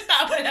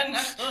 Tumatawa lang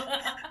ako.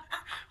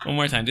 One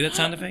more time. Do that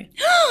sound effect.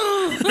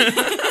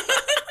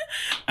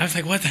 I was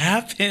like, what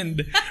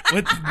happened?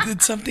 What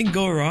did something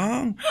go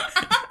wrong?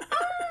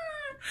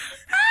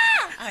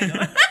 I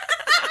know.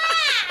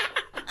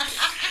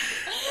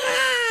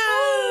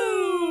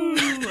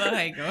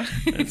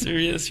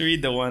 Let's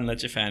read the one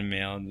Let Your Fan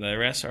Mail. The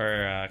rest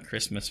are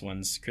Christmassy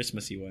ones.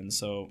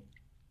 So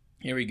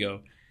here we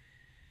go.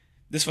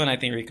 This one I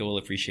think Rika will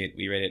appreciate.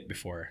 We read it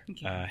before.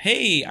 Okay.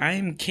 Hey,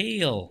 I'm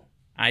Kale.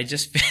 I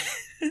just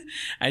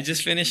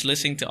finished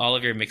listening to all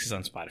of your mixes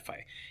on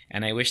Spotify,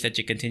 and I wish that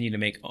you continue to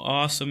make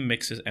awesome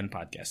mixes and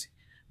podcasts.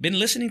 Been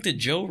listening to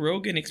Joe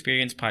Rogan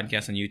Experience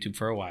podcast on YouTube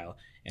for a while,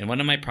 and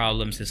one of my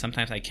problems is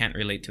sometimes I can't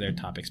relate to their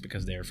topics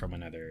because they're from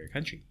another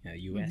country,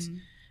 U.S. Mm-hmm.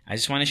 I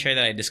just want to share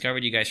that I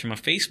discovered you guys from a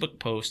Facebook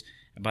post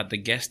about the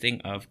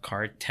guesting of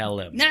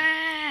Cartellum.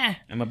 Nah!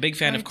 I'm a big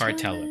fan of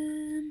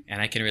Cartellum,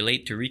 and I can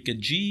relate to Rika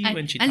G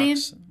when she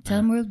talks. Tell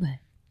them worldwide.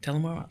 Tell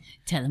them more.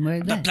 Tell them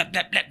worldwide. Blah,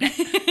 blah, blah, blah, blah.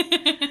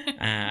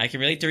 I can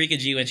relate to Rika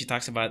G when she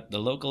talks about the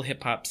local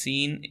hip-hop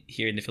scene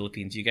here in the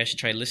Philippines. You guys should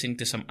try listening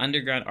to some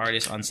underground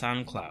artists on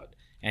SoundCloud.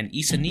 And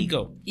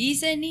Isanigo.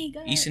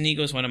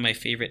 Isanigo is one of my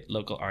favorite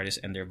local artists,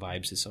 and their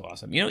vibes is so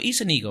awesome. You know,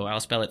 Isanigo, I'll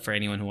spell it for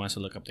anyone who wants to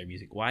look up their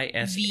music.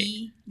 Y-S-A-N-Y-G-O.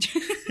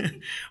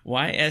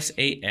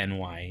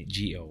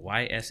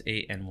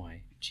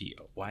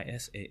 Y-S-A-N-Y-G-O.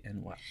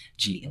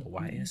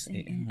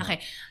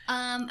 Okay.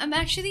 I'm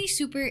actually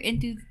super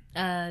into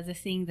the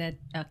thing that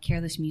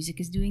Careless Music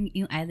is doing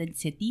in Island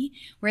City,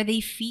 where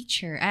they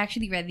feature. I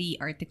actually read the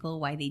article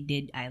why they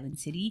did Island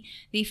City.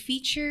 They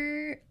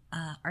feature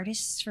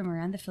artists from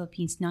around the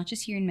Philippines, not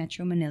just here in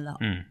Metro Manila.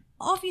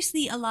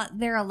 Obviously,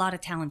 there are a lot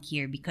of talent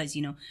here because,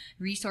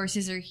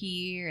 resources are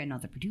here and all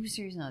the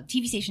producers and all the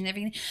TV stations and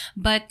everything.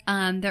 But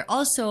they're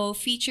also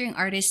featuring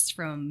artists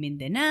from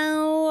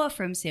Mindanao,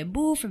 from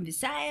Cebu, from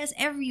Visayas,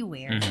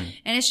 everywhere. Mm-hmm.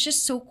 And it's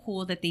just so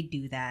cool that they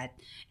do that.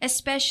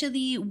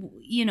 Especially,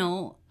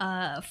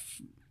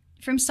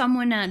 from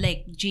someone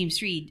like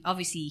James Reid.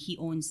 Obviously, he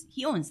owns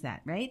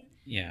that, right?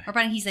 Yeah. Or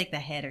parang he's like the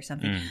head or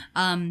something.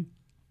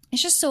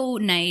 It's just so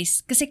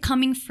nice kasi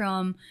coming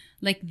from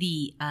like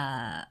the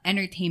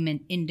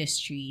entertainment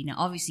industry na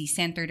obviously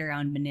centered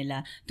around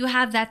Manila, to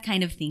have that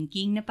kind of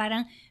thinking na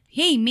parang,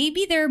 hey,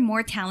 maybe there are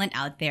more talent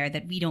out there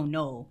that we don't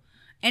know.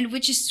 And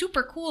which is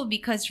super cool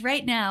because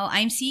right now,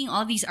 I'm seeing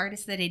all these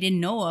artists that I didn't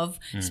know of.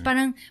 So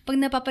parang, pag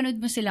napapanood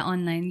mo sila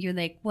online, you're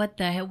like, what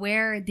the hell?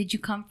 Where did you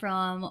come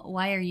from?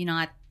 Why are you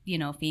not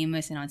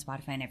famous and on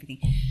Spotify and everything?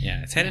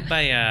 Yeah, it's headed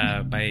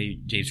by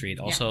James Reid.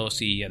 Also,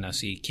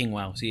 see King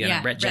Wow,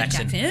 Brett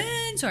Jackson.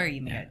 Sorry,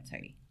 my God,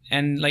 sorry.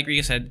 And like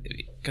Rika said,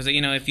 because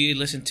if you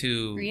listen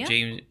to Rhea?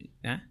 James,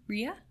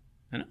 Rhea?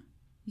 I know.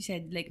 You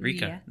said like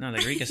Rika. Rhea. No,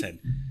 like Rika said.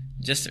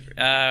 Just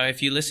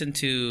if you listen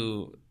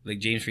to like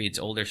James Reid's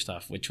older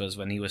stuff, which was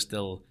when he was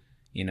still,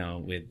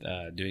 with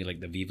doing like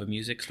the Viva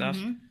music stuff.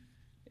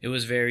 Mm-hmm. It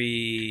was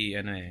very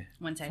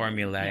One-sided.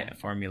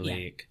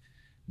 formulaic.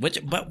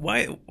 But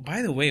why?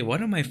 By the way,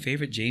 one of my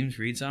favorite James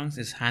Reid songs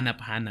is "Hanap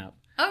Hanap."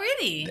 Oh,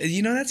 really?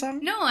 You know that song?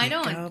 No, I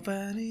don't. Ikaw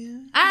pa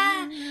rin.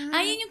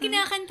 Yun yung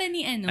kinakanta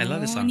ni I love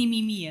this song. ni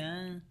Mimi.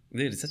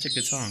 Dude, it's such a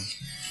good song.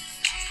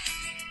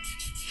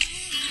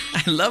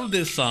 I love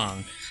this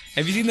song.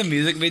 Have you seen the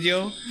music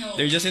video? No.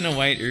 They're just in a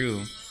white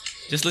room.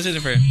 Just listen to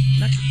her.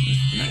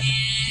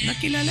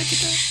 Nakilala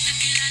kita.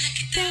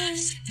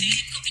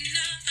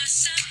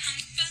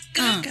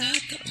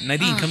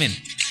 Nadine, come in.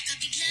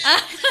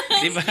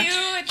 Diba?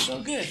 Cute. So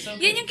good. So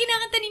good. Yan yung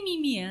kinakanta ni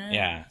Mimi.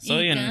 Yeah. So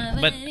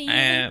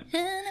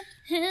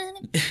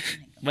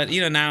but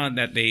you know, now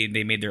that they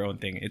made their own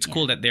thing, it's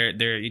cool that they're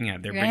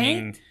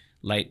bringing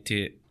light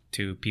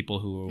to people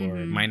who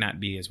might not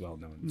be as well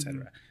known,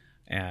 etc.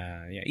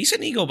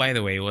 Isanigo, by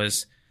the way,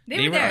 was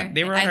they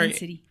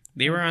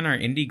were on our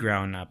indie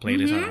ground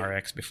playlist on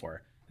RX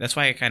before. That's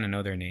why I kind of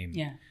know their name.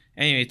 Yeah.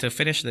 Anyway, to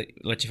finish the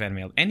Leche Fan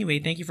Mail. Anyway,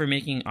 thank you for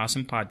making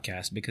awesome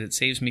podcasts because it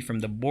saves me from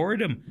the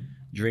boredom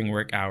during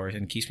work hours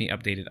and keeps me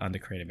updated on the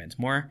current events.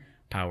 More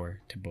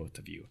power to both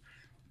of you.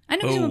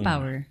 Anong gusto mo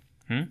power?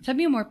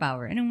 Sabi mo more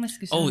power. Anong mas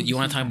gusto mo? Oh, you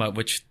want to talk about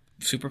which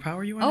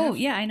superpower you want? Oh,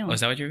 yeah, I know. Oh, is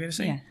that what you were going to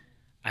say? Yeah.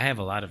 I have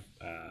a lot of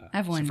I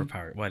have one.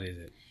 superpower. What is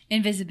it?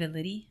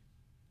 Invisibility.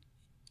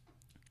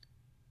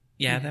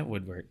 Yeah, that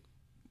would work.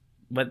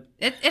 But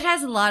it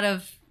has a lot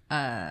of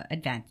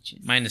advantages.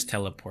 Mine is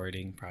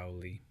teleporting,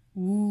 probably.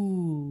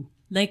 Ooh.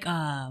 Like,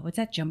 what's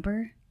that,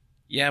 jumper?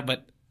 Yeah,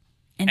 but...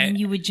 And then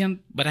you would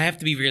jump... But I have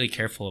to be really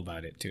careful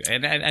about it, too.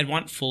 And I'd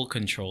want full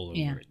control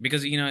over it.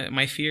 Because, you know,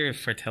 my fear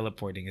for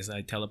teleporting is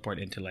I teleport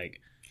into, like...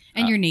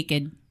 And you're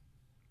naked.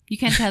 You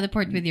can't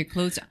teleport with your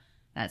clothes on.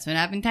 That's what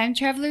happened to Time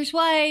Traveler's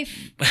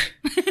wife.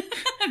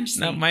 I'm just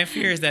saying. No, my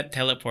fear is that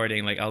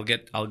teleporting, like,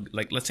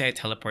 let's say I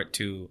teleport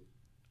to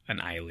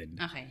an island.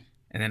 Okay.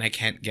 And then I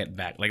can't get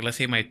back. Like, let's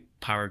say my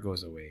power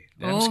goes away.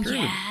 Then I'm screwed.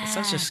 Yeah. It's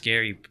such a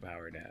scary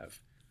power to have.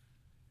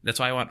 That's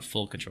why I want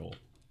full control.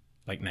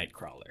 Like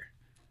Nightcrawler.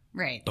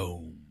 Right.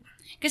 Boom.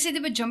 Kasi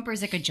diba jumper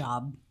is like a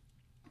job.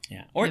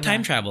 Yeah. Or Diba?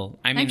 time travel.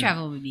 Time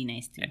travel would be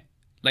nice too.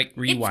 Like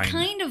rewind. It's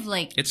kind of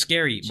like... It's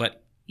scary,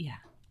 but... Yeah.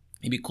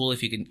 It'd be cool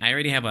if you can... I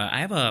already have I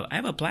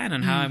have a plan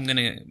on how I'm going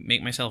to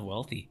make myself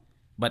wealthy.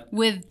 But...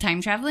 With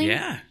time traveling?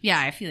 Yeah. Yeah,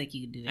 I feel like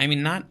you could do that. I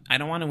mean, I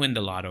don't want to win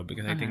the lotto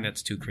because I think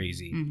that's too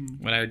crazy.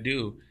 Mm-hmm. What I would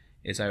do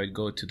is I would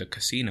go to the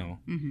casino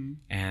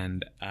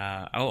and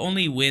I'll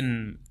only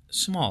win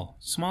small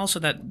so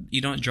that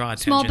you don't draw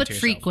attention Small to but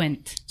yourself.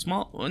 frequent.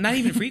 Small, well, not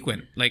even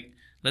frequent. Like,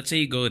 let's say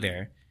you go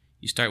there,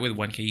 you start with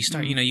 1K. You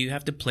start, you know, you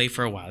have to play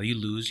for a while. You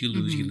lose, you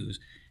lose.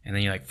 And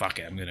then you're like, fuck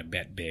it, I'm going to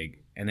bet big.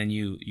 And then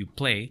you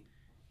play.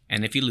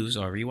 And if you lose,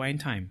 I'll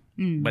rewind time.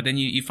 But then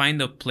you find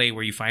the play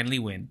where you finally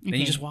win. Then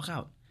you just walk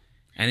out.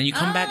 And then you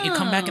come back. You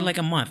come back in like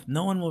a month.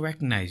 No one will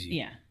recognize you.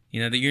 Yeah. You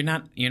know that you're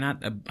not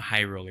a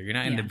high roller. You're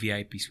not in the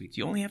VIP suite.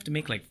 You only have to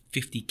make like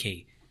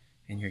 50K,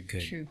 and you're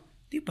good. True.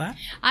 Diba?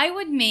 I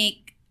would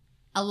make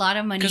a lot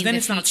of money Because then in the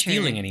it's not future.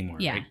 stealing anymore,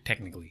 Yeah. right?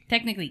 Technically.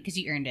 Technically, because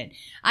you earned it.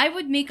 I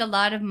would make a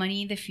lot of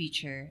money in the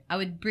future. I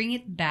would bring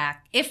it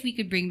back, if we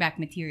could bring back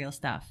material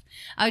stuff.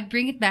 I would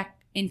bring it back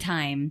in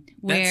time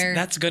where...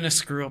 That's gonna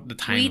screw up the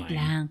timeline. Wait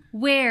lang.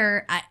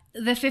 Where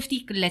let's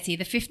say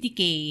the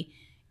 50K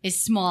is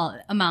small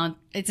amount.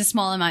 It's a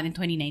small amount in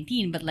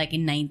 2019, but like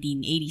in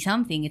 1980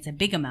 something, it's a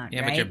big amount,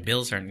 Yeah, right? but your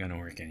bills aren't gonna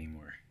work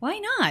anymore.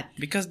 Why not?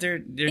 Because they're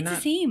It's not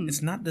the same.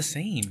 It's not the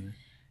same.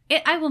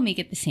 I will make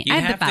it the same. I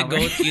have the power.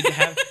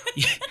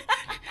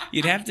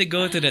 You'd have to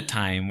go to the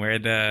time where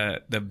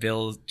the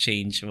bill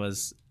change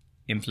was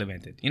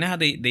implemented. You know how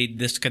they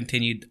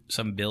discontinued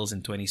some bills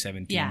in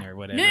 2017 or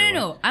whatever.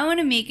 No. I want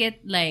to make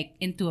it like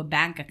into a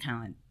bank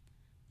account.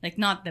 Like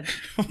not the...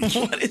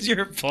 What is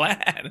your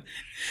plan?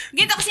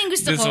 Ganito kasi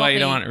gusto This ko. is why you okay?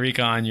 don't want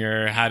Rica on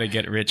your how to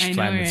get rich I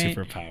plan know, with right?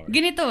 superpower.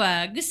 Ganito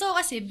gusto ko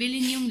kasi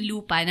bilhin yung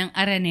lupa ng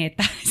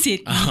Araneta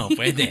City. Oh,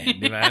 pwede.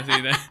 Diba?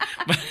 See that?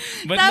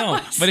 But no.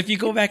 But if you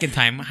go back in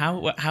time,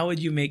 how would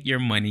you make your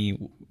money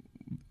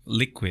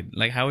liquid?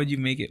 Like, how would you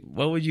make it?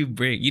 What would you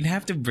bring? You'd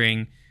have to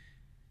bring...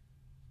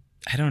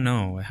 I don't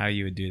know how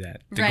you would do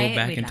that. To Right? go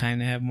back Wait in lang. time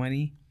to have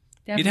money?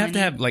 To have You'd have to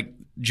money. have, like,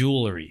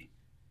 jewelry.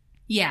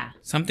 Yeah.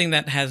 Something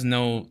that has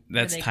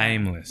that's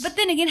timeless. But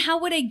then again, how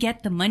would I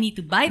get the money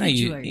to buy the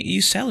jewelry?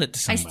 You sell it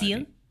to I somebody.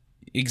 steal?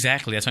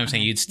 Exactly. That's what I'm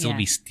saying. You'd still Yeah.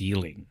 be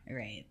stealing.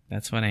 Right.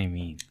 That's what I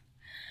mean.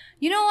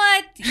 You know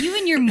what? You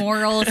and your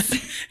morals.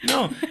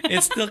 No,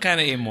 it's still kind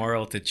of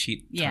immoral to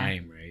cheat Yeah.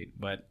 time, right?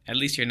 But at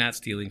least you're not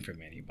stealing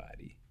from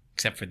anybody.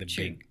 Except for the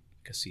big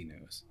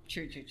casinos.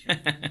 True.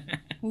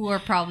 Who are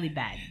probably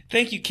bad.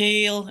 Thank you,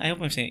 Kale. I hope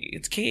I'm saying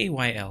it's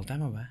Kayl.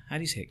 Tama ba? How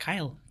do you say it?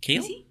 Kyle?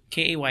 Kale? Is he?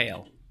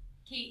 Kayl.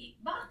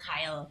 Baka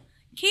Kyle.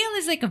 Kale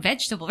is like a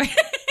vegetable, right?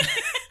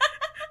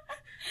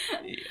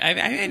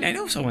 I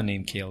know someone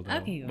named Kale, though.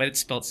 Okay, but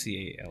it's spelled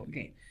Cal.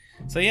 Great.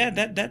 So yeah,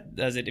 that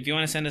does it. If you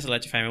want to send us a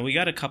Leche Family, we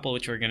got a couple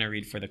which we're gonna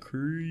read for the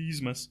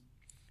Christmas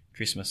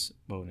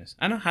bonus.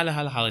 Ano? Halo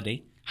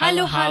holiday.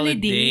 Halo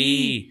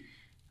holiday.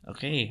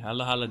 Okay,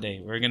 halo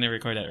holiday. We're gonna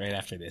record that right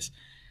after this.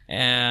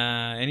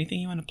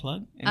 Anything you want to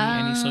plug?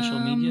 Any social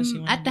medias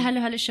you want? At the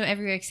Halo Halo Show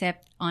everywhere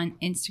except on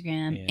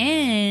Instagram. Yeah.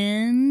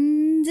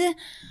 And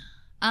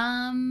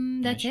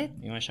that's it.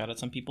 You want to shout out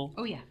some people?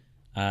 Oh yeah.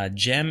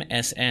 Gem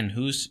SN,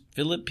 who's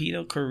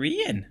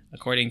Filipino-Korean,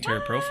 according to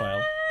her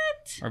profile.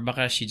 Or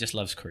baka she just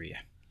loves Korea.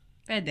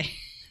 Pwede.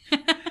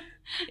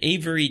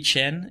 Avery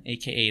Chen,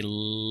 aka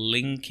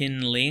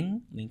Lincoln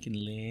Ling.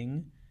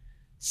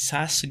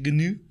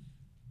 Sasgnu.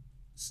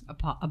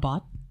 A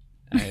bot?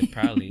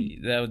 Probably.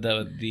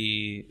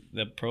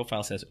 The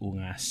profile says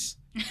ungas.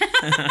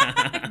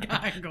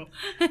 Gago.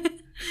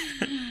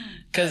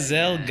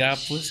 Kazel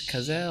Gapus.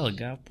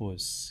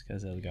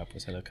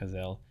 Hello,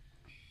 Kazel.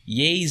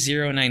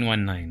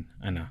 Yay0919.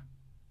 Ano?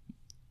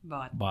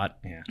 Bot,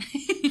 yeah.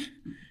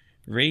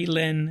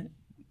 Raylan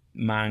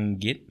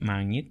Mangit.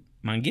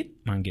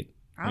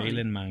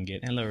 Raylan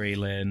Mangit. Hello,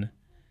 Raylan.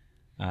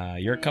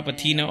 Your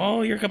Cappuccino.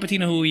 Oh, your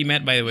Cappuccino, who we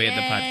met, by the way, at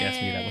the podcast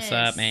meetup. What's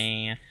up,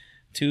 man?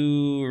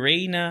 To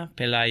Reina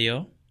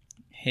Pelayo.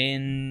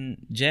 Gen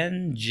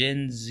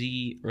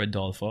Z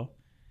Rodolfo.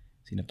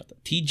 Sino pa to?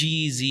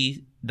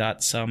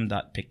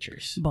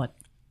 TGZ.some.pictures. Bot.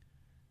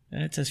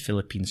 It says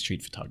Philippine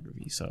street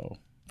photography, so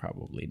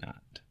probably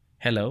not.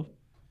 Hello,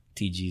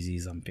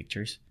 TGZ Some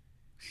Pictures.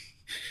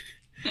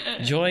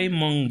 Joy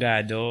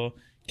Mongado.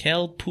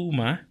 Kel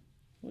Puma.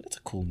 Oh, that's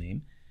a cool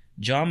name.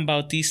 John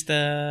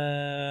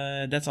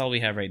Bautista. That's all we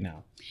have right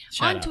now.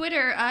 Shout out.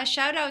 Twitter,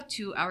 shout out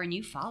to our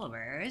new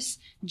followers.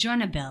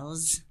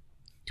 Jonabels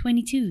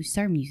 22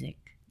 Star Music.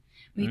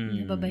 Wait,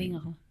 nababaying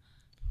ako.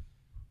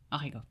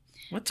 Okay, go.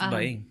 What's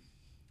baying?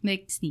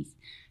 Like sneeze.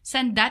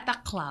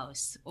 Sandata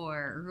Klaus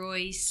or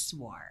Roy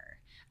Swar.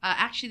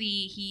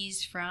 Actually,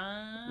 he's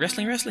from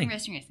Wrestling.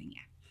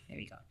 Yeah, there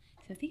we go.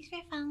 So thanks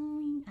for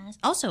following us.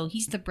 Also,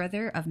 he's the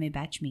brother of my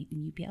batchmate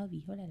in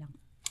UPLB. Wala lang.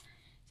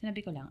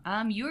 Sinabi ko lang.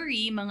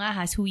 Yuri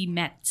Mangahas, who we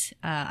met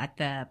at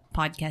the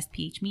podcast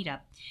PH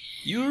meetup.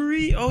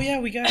 Yuri, oh yeah,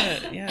 we got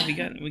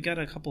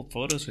a couple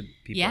photos with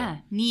people. Yeah,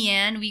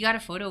 Nian, we got a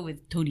photo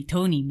with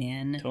Tony,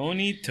 man.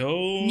 Tony.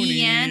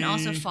 Nian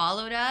also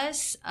followed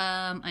us.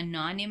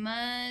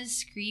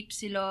 Anonymous, Creep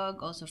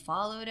Silog also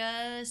followed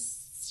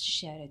us.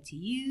 Shout out to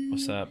you.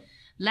 What's up?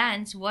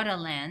 Lance, what a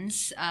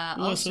Lance.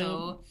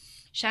 Also,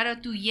 shout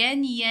out to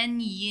Yen Yin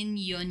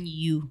Yon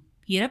Yu.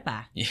 Hirap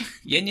ah.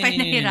 Yen.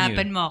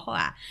 Nahirapan mo ako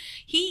ah.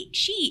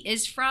 She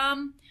is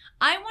from,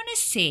 I want to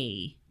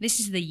say, this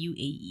is the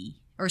UAE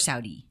or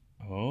Saudi.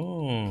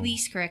 Oh.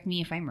 Please correct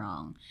me if I'm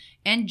wrong.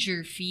 And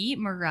Jerfy,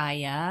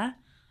 Mariah,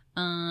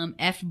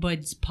 F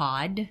Buds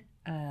Pod.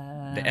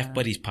 The F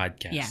Buddies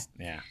podcast.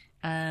 Yeah.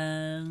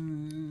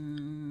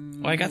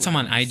 I got some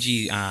on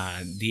IG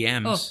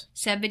DMs. Oh,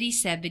 Sebedy.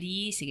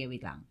 Sige,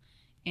 wait lang.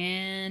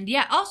 And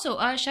yeah, also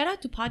shout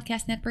out to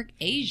Podcast Network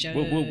Asia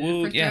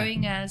for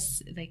throwing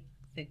us like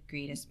the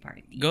greatest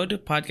party. Go to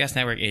Podcast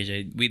Network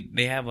Asia.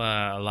 They have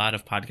a lot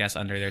of podcasts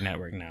under their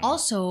network now.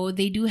 Also,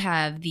 they do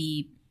have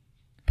the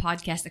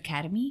Podcast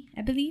Academy,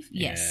 I believe.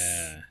 Yes.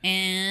 Yeah.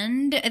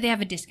 And they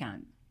have a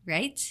discount,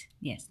 right?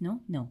 Yes.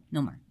 No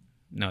more.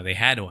 No, they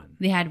had one.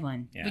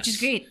 Yes. Which is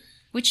great.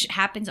 Which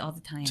happens all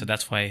the time. So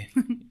that's why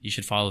you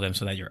should follow them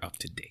so that you're up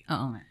to date.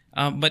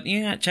 But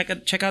yeah, check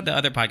out the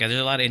other podcasts. There's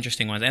a lot of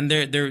interesting ones, and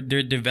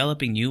they're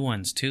developing new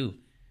ones too.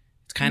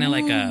 It's kind of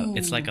like a lab.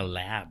 It's like a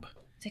lab.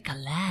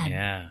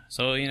 Yeah.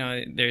 So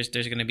there's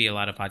going to be a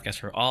lot of podcasts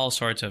for all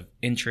sorts of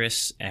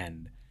interests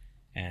and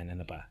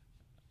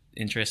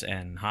interests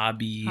and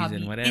hobbies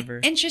and whatever.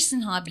 Interests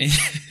and hobbies.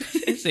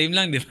 Same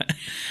lang, di ba?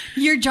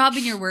 Your job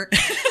and your work.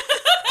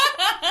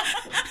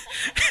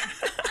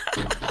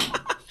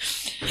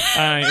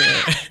 Here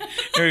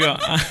we go.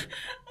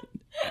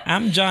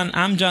 I'm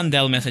John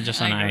Del messaged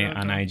us on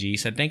IG. He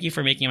said, thank you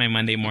for making my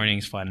Monday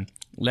mornings fun.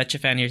 Leche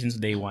fan here since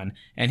day one.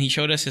 And he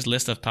showed us his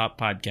list of top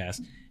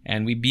podcasts.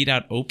 And we beat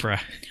out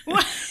Oprah.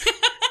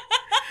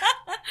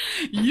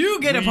 You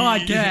get a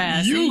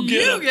podcast. You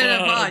get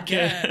a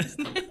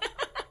podcast.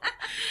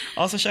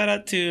 Also, shout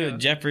out to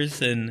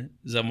Jefferson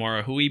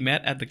Zamora, who we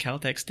met at the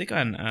Caltech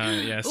Stick-On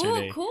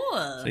yesterday. Oh,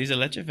 cool. So he's a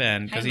Leche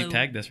fan because he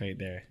tagged us right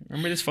there.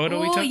 Remember this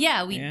photo we took? Oh,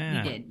 yeah, we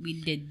did.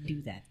 We did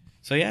do that.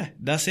 So, yeah,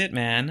 that's it,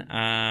 man.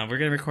 We're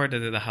going to record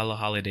the Halo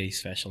Holiday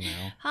special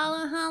now.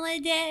 Halo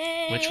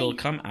Holiday. Which will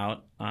come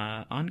out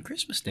on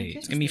Christmas Day.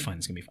 It's going to be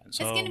fun. So, it's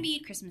going to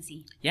be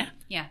Christmassy. Yeah.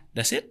 Yeah.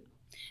 That's it?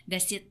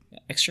 That's it.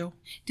 Extra.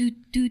 Halo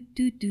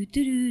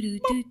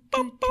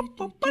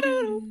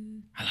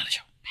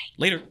Show.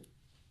 Later.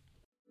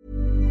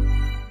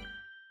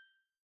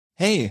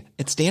 Hey,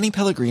 it's Danny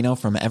Pellegrino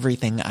from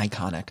Everything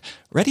Iconic.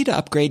 Ready to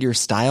upgrade your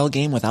style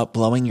game without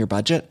blowing your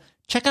budget?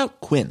 Check out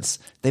Quince.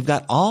 They've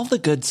got all the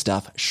good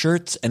stuff,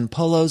 shirts and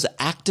polos,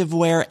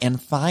 activewear, and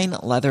fine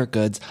leather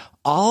goods,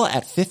 all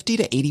at 50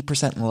 to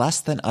 80% less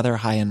than other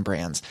high-end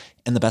brands.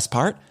 And the best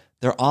part?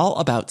 They're all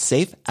about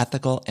safe,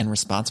 ethical, and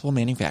responsible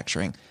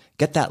manufacturing.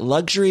 Get that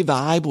luxury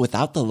vibe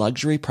without the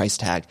luxury price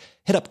tag.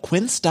 Hit up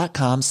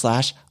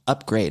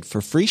quince.com/upgrade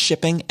for free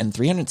shipping and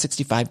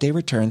 365-day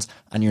returns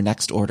on your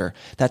next order.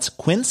 That's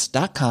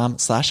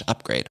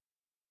quince.com/upgrade.